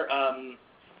Explorer,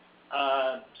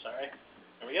 there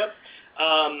we go.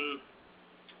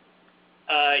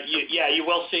 You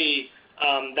will see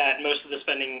that most of the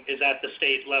spending is at the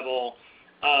state level,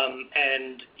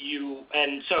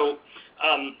 so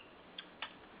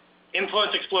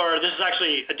Influence Explorer. This is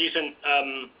actually a decent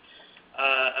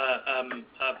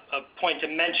point to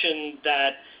mention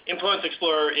that Influence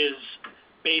Explorer is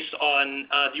based on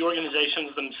the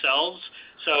organizations themselves.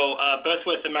 So both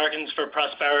with Americans for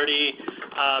Prosperity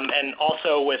and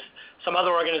also with some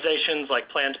other organizations like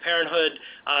Planned Parenthood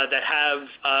that have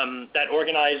that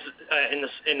organize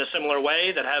in a similar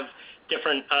way, that have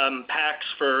different PACs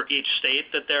for each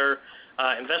state that they're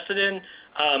invested in.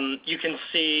 You can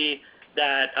see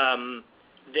that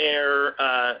they're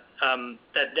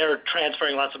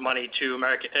transferring lots of money to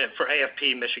for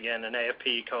AFP Michigan and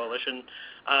AFP Coalition.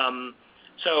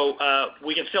 So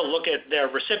we can still look at their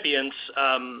recipients,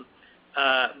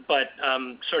 but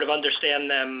sort of understand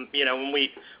them. When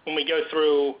we go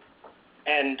through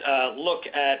and look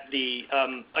at the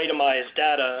itemized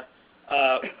data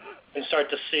and start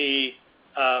to see,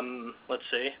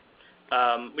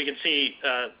 we can see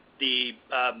the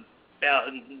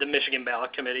Michigan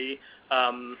Ballot Committee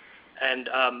and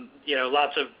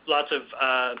lots of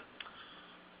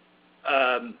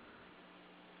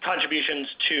contributions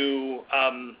to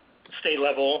state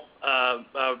level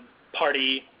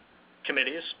party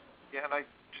committees. Yeah, and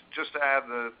just to add,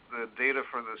 the data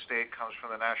for the state comes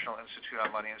from the National Institute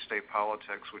on Money and State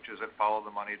Politics, which is at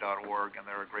followthemoney.org, and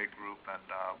they're a great group and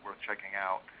worth checking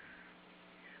out.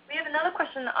 We have another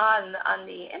question on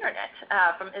the internet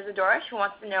from Isadora. She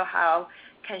wants to know how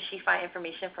can she find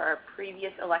information for our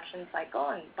previous election cycle.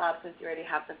 And Bob, since you already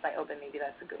have the site open, maybe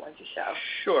that's a good one to show.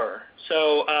 Sure.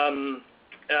 So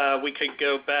we could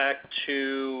go back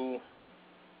to,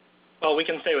 well, we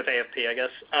can stay with AFP, I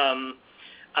guess. On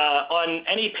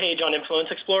any page on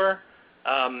Influence Explorer,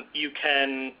 you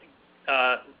can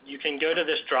go to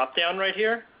this drop-down right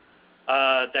here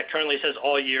that currently says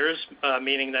all years,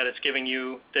 meaning that it's giving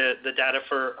you the data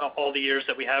for all the years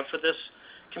that we have for this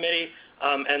committee,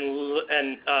 and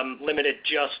limit it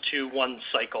just to one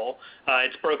cycle.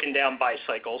 It's broken down by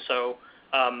cycle, so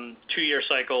 2-year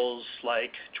cycles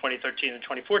like 2013 and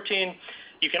 2014.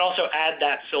 You can also add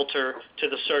that filter to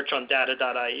the search on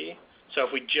data.ie. So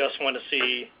if we just want to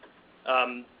see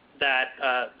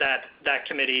that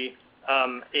committee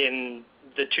in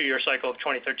the 2-year cycle of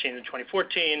 2013 and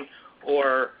 2014,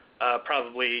 or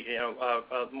probably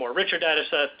a more richer data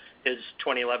set is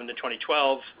 2011 to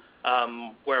 2012,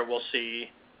 where we'll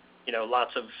see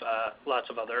lots of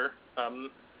other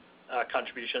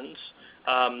contributions.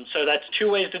 So that's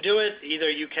two ways to do it. Either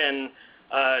you can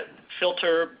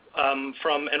filter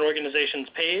from an organization's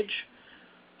page,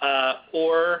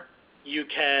 or you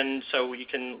can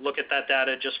look at that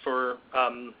data just for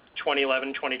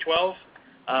 2011, 2012,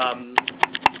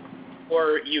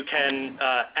 or you can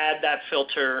add that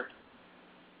filter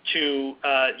to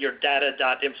your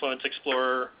data.influence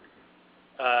explorer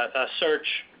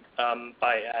search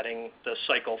by adding the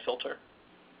cycle filter.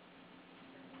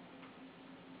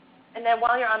 And then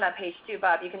while you're on that page too,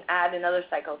 Bob, you can add another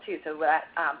cycle too. So with that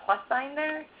plus sign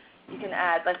there, you can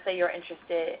add, let's say you're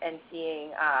interested in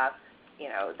seeing,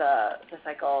 the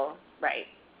cycle, right?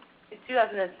 It's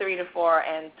 2003 to 4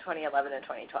 and 2011 and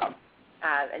 2012.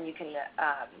 And you can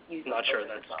use. I'm not sure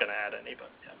that's going to add any, but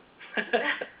yeah.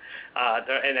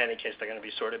 In any case, they're going to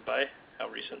be sorted by how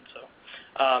recent. So,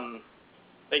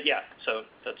 but yeah, so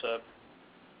that's a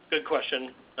good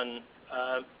question and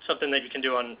something that you can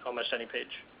do on almost any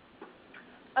page.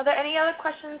 Are there any other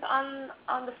questions on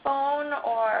the phone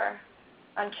or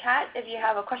on chat? If you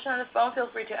have a question on the phone, feel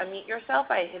free to unmute yourself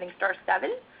by hitting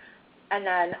 *7. And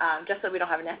then just so we don't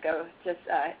have an echo, just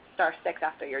 *6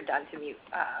 after you're done to mute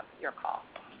your call.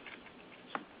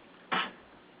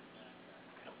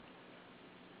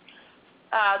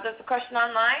 There's a question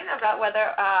online about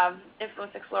whether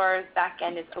Influence Explorer's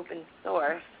backend is open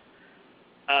source.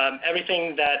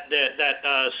 Everything that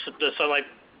the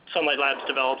Sunlight Labs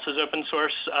develops is open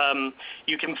source.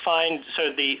 You can find,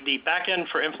 so the backend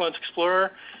for Influence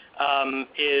Explorer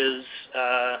is,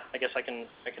 I guess I can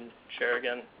share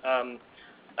again,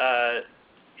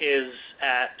 is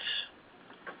at,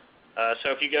 so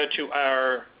if you go to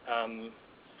our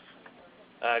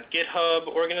GitHub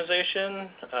organization,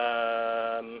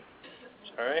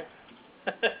 sorry.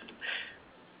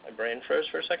 My brain froze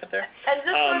for a second there. And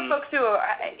just for folks who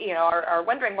are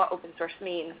wondering what open source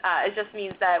means, it just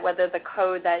means that whether the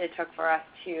code that it took for us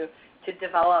to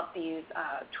develop these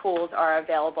tools are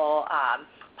available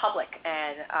public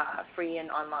and free and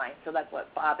online. So that's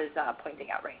what Bob is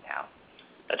pointing out right now.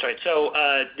 That's right. So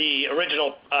the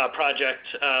original project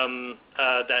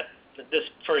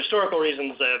for historical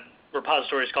reasons, the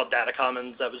repository is called Data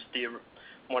Commons. That was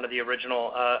one of the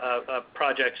original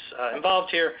projects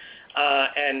involved here.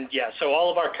 And yeah, so all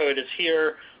of our code is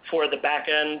here for the back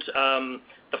end.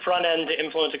 The front end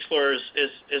Influence Explorer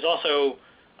is also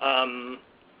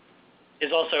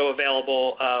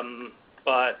available,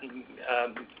 but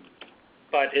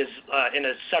is in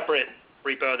a separate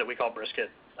repo that we call Brisket.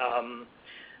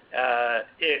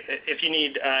 If you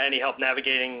need any help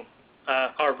navigating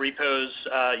our repos,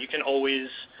 you can always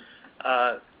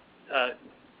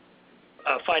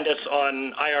find us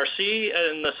on IRC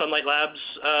in the Sunlight Labs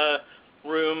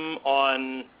room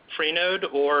on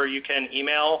Freenode, or you can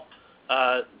email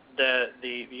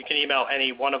you can email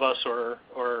any one of us or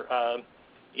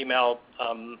email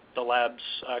the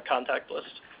lab's contact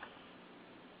list.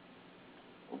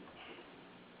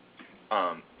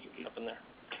 Up in there.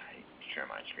 Share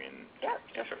my screen. Yeah.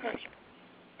 Okay.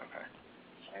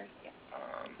 Sure. Yeah.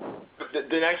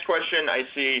 The next question I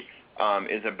see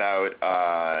is about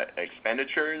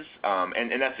expenditures,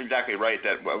 and that's exactly right.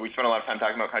 That we spend a lot of time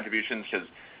talking about contributions because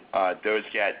those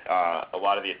get a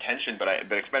lot of the attention, but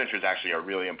expenditures actually are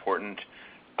really important.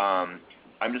 I'm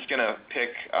just going to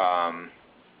pick a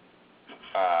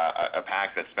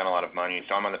PAC that spent a lot of money.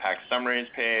 So I'm on the PAC summaries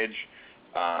page.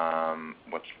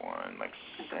 What's one? Like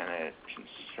Senate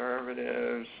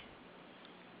Conservatives.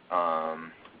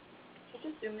 Could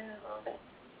you zoom in a little bit?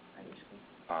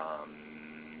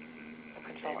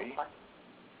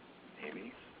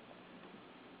 Maybe.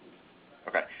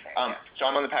 Okay. So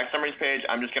I'm on the PAC summaries page.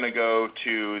 I'm just going to go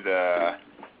to the,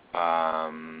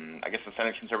 I guess the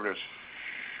Senate Conservatives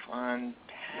Fund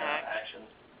PAC. Action.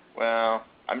 Well,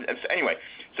 anyway,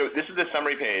 so this is the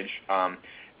summary page,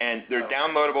 and they're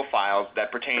downloadable files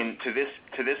that pertain to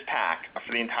this PAC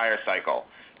for the entire cycle.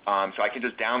 So I can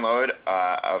just download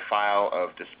a file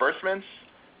of disbursements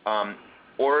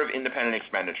or of independent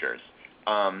expenditures.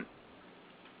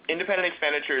 Independent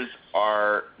expenditures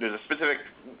there's a specific,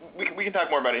 we can talk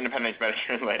more about independent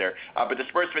expenditures later, but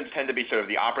disbursements tend to be sort of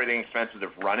the operating expenses of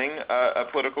running a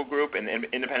political group, and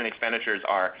independent expenditures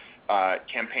are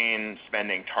campaign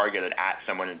spending targeted at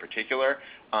someone in particular.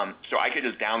 So I could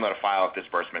just download a file of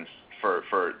disbursements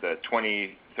for the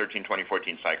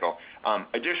 2013-2014 cycle.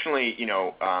 Additionally,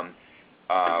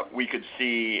 we could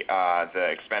see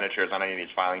the expenditures on any of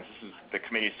these filings. This is the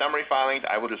committee summary filings.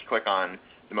 I will just click on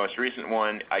the most recent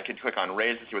one. I could click on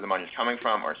raise to see where the money is coming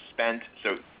from, or spent.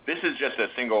 So this is just a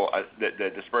single, the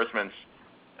disbursements.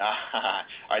 All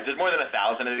right, there's more than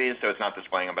 1,000 of these, so it's not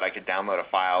displaying them, but I could download a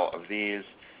file of these.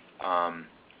 And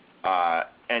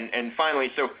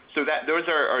finally, so that those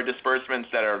are disbursements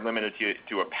that are limited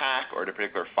to a PAC or to a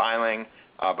particular filing,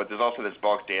 but there's also this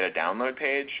bulk data download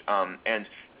page. And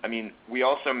I mean, we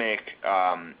also make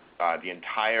the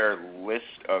entire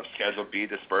list of Schedule B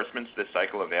disbursements this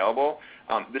cycle available.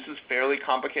 This is fairly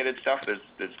complicated stuff.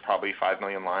 There's probably 5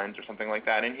 million lines or something like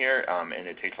that in here, and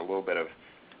it takes a little bit of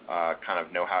kind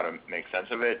of know how to make sense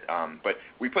of it. But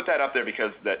we put that up there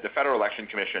because the Federal Election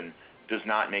Commission does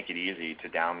not make it easy to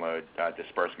download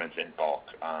disbursements in bulk.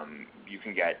 You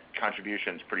can get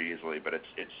contributions pretty easily, but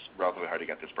it's relatively hard to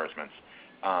get disbursements.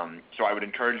 So I would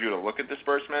encourage you to look at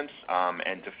disbursements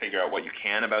and to figure out what you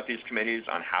can about these committees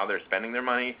on how they're spending their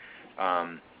money.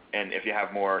 And if you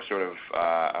have more sort of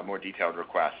a more detailed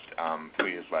request,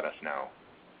 please let us know.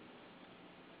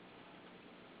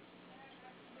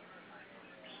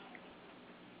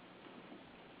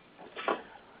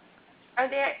 Are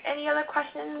there any other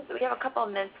questions? We have a couple of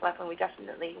minutes left, and we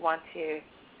definitely want to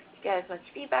get as much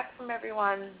feedback from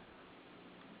everyone.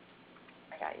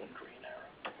 I got you.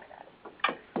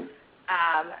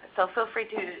 So feel free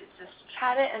to just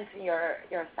chat it into your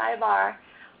sidebar,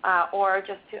 or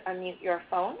just to unmute your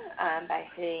phone by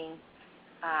hitting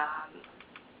 *7.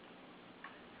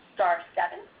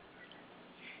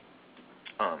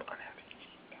 I'm happy.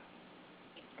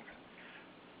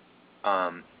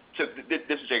 So this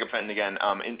is Jacob Fenton again.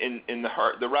 In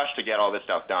the rush to get all this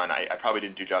stuff done, I probably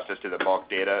didn't do justice to the bulk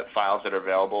data files that are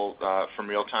available from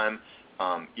real time.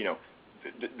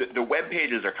 The web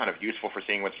pages are kind of useful for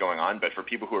seeing what's going on, but for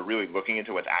people who are really looking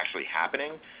into what's actually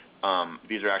happening,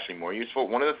 these are actually more useful.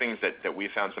 One of the things that we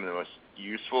found some of the most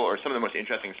useful or some of the most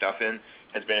interesting stuff in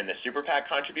has been in the Super PAC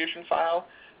contribution file.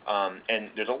 And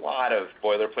there's a lot of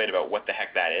boilerplate about what the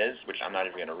heck that is, which I'm not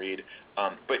even going to read.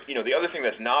 But the other thing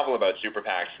that's novel about Super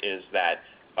PACs is that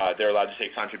they're allowed to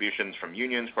take contributions from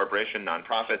unions, corporations,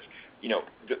 nonprofits.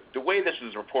 The way this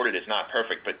is reported is not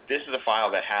perfect, but this is a file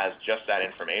that has just that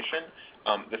information.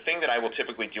 The thing that I will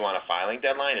typically do on a filing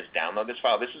deadline is download this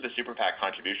file. This is the Super PAC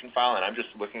contribution file, and I'm just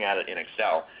looking at it in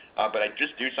Excel. But I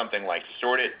just do something like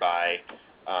sort it by,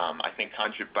 I think,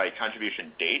 by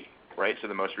contribution date, right? So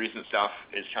the most recent stuff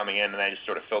is coming in, and I just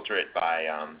sort of filter it by,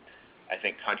 I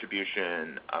think,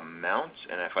 contribution amount.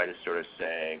 And if I just sort of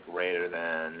say greater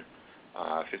than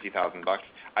 $50,000,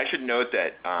 I should note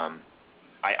that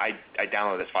I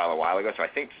downloaded this file a while ago, so I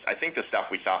think the stuff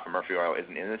we saw from Murphy Oil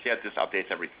isn't in this yet. This updates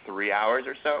every 3 hours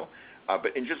or so.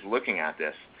 But in just looking at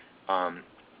this,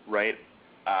 right,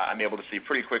 I'm able to see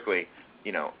pretty quickly,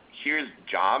 here's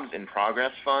jobs in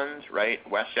progress funds, right?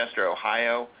 Westchester,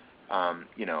 Ohio,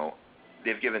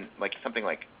 they've given something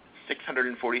like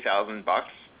 $640,000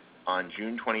 on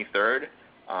June 23rd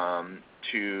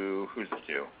to, who's this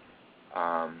to?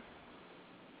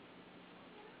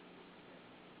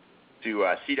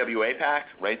 To CWA PAC,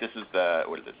 right? This is the,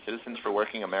 what is it, Citizens for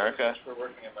Working America? Citizens for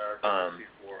Working America,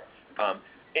 C4.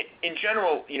 In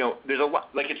general, there's a lot,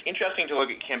 it's interesting to look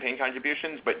at campaign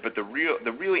contributions, but the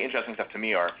really interesting stuff to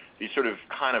me are these sort of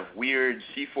kind of weird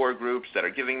C4 groups that are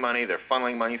giving money, they're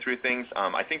funneling money through things.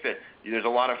 I think that there's a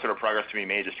lot of sort of progress to be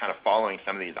made just kind of following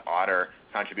some of these odder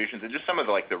contributions and just some of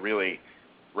the really,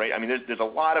 right? I mean, there's a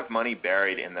lot of money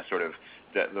buried in the sort of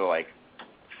the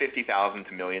 $50,000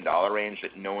 to $1 million range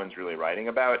that no one's really writing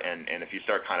about, and if you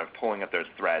start kind of pulling at those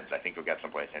threads, I think you'll get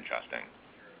someplace interesting.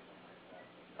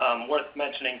 Worth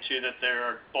mentioning too that there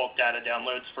are bulk data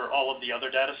downloads for all of the other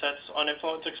data sets on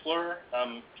Influence Explorer.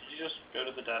 Could you just go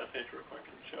to the data page real quick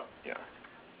and show? Yeah.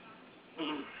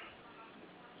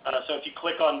 So if you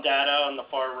click on data on the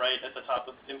far right at the top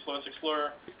of Influence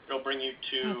Explorer, it'll bring you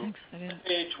to a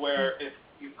page where if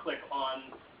you click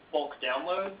on bulk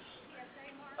downloads,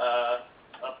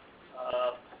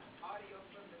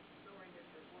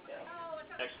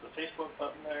 next to the Facebook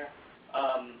button there.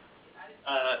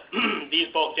 These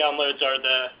bulk downloads are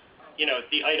the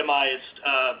itemized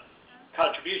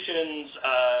contributions,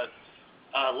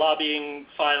 lobbying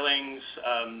filings,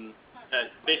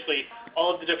 basically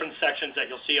all of the different sections that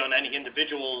you'll see on any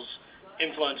individual's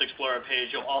Influence Explorer page.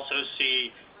 You'll also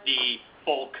see the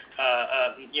bulk,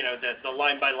 the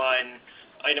line-by-line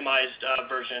itemized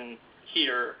version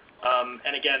here.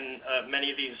 And again,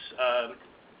 many of these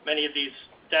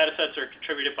data sets are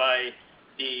contributed by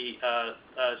the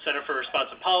Center for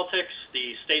Responsive Politics.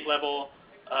 The state level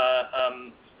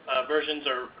versions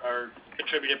are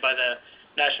contributed by the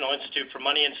National Institute for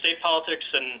Money and State Politics,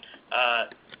 and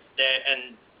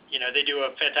they do a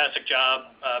fantastic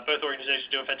job. Both organizations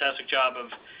do a fantastic job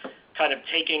of kind of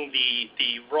taking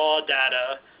the raw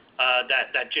data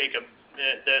that Jacob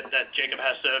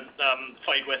has to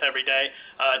fight with every day,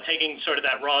 taking sort of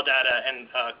that raw data and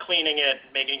cleaning it,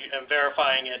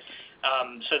 verifying it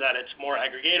so that it's more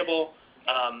aggregatable.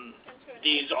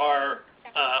 These are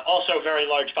also very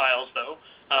large files, though.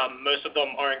 Most of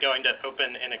them aren't going to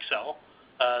open in Excel.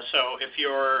 So if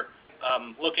you're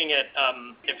looking at,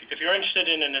 if you're interested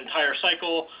in an entire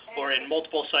cycle or in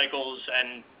multiple cycles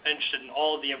and interested in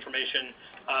all of the information,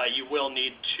 you will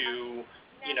need to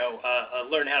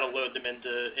learn how to load them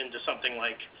into something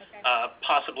like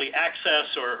possibly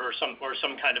Access or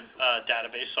some kind of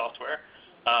database software.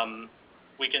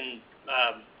 We can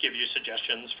give you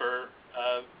suggestions for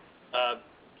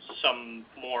some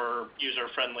more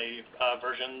user-friendly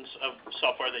versions of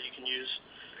software that you can use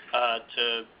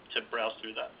to browse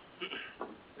through that.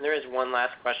 There is one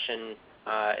last question.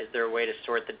 Is there a way to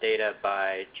sort the data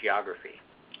by geography?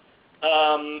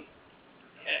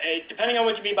 Depending on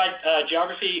what you mean by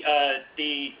geography,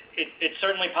 it's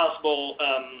certainly possible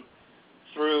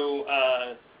through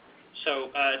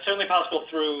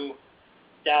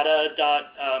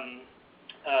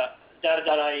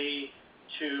data.ie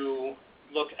to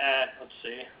look at, let's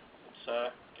see,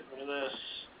 let's get rid of this,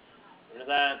 get rid of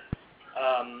that.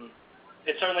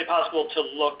 It's certainly possible to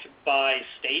look by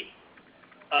state,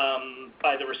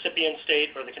 by the recipient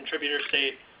state or the contributor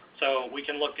state. So we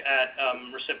can look at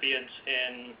recipients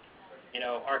in,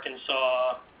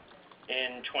 Arkansas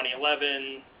in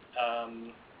 2011,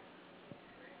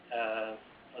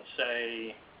 let's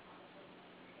say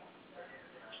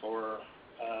for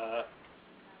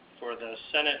the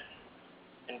Senate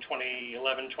in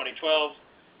 2011, 2012.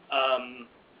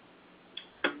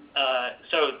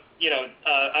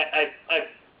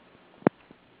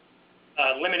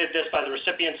 I limited this by the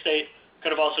recipient state.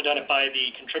 Could have also done it by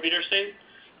the contributor state.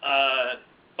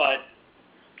 But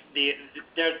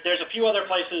there's a few other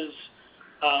places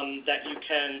that you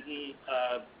can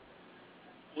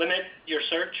limit your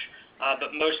search,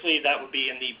 but mostly that would be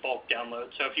in the bulk download.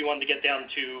 So if you wanted to get down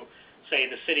to, say,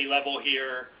 the city level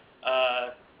here,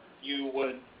 you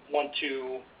would want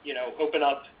to, open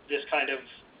up this kind of,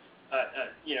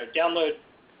 download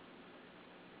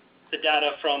the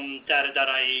data from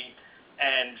data.ie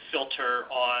and filter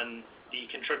on the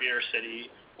contributor city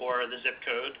or the zip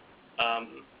code.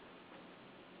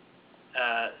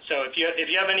 So if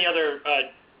you have any other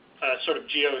sort of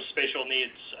geospatial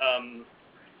needs,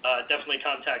 definitely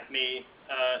contact me,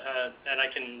 and I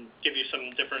can give you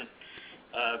some different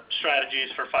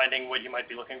strategies for finding what you might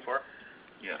be looking for.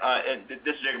 Yeah, and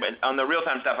this is Jacob. On the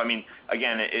real-time stuff, I mean,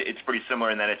 again, it's pretty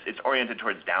similar in that it's oriented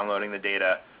towards downloading the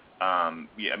data.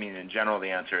 In general, the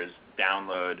answer is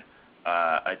download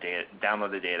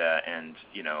the data and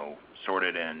sort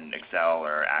it in Excel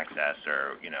or Access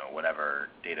or whatever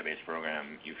database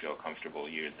program you feel comfortable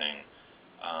using.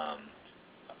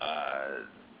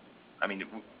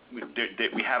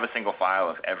 We have a single file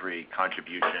of every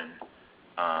contribution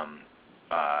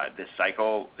this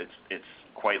cycle. It's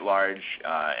quite large,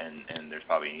 and there's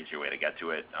probably an easier way to get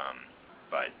to it.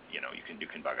 But you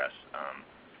can bug us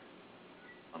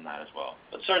on that as well.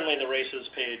 But certainly the races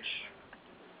page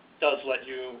does let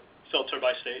you filter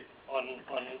by state on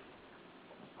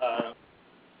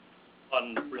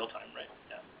real time, right?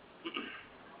 Yeah.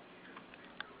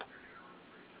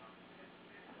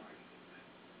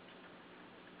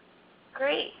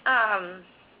 Great.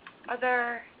 Are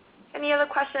there any other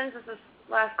questions? This is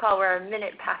last call. We're a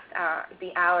minute past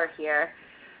the hour here.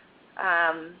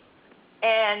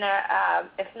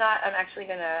 If not, I'm actually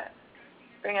going to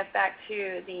bring us back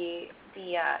to the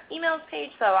emails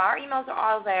page. So our emails are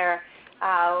all there.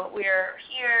 We're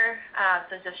here,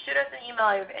 so just shoot us an email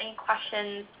if you have any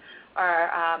questions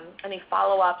or any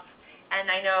follow-ups. And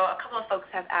I know a couple of folks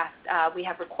have asked, we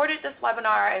have recorded this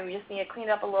webinar and we just need to clean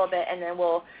it up a little bit, and then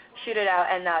we'll shoot it out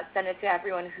and send it to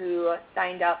everyone who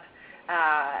signed up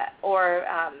and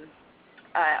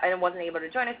wasn't able to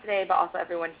join us today, but also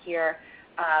everyone here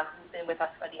who's been with us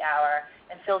for the hour.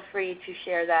 And feel free to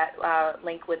share that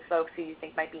link with folks who you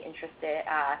think might be interested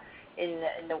in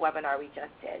the webinar we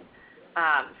just did.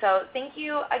 So thank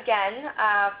you again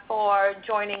for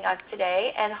joining us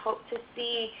today, and hope to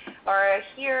see or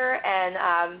hear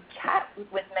and chat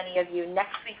with many of you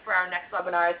next week for our next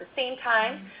webinar at the same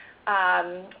time,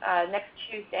 next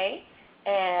Tuesday.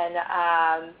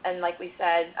 And like we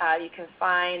said, you can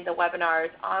find the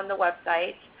webinars on the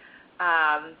website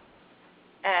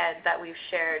and that we've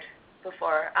shared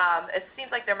before. It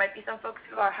seems like there might be some folks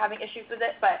who are having issues with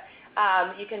it, but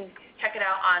you can check it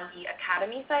out on the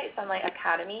Academy site. Sunlight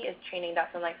Academy is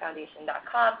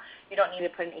training.sunlightfoundation.com. You don't need to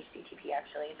put an HTTP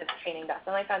actually, just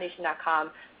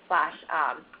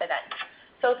training.sunlightfoundation.com/events.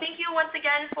 So thank you once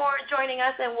again for joining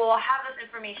us, and we'll have this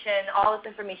information, all this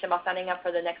information about signing up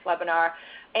for the next webinar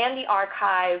and the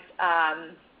archived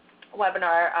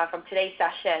webinar from today's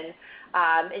session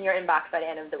in your inbox by the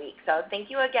end of the week. So thank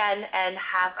you again, and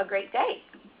have a great day.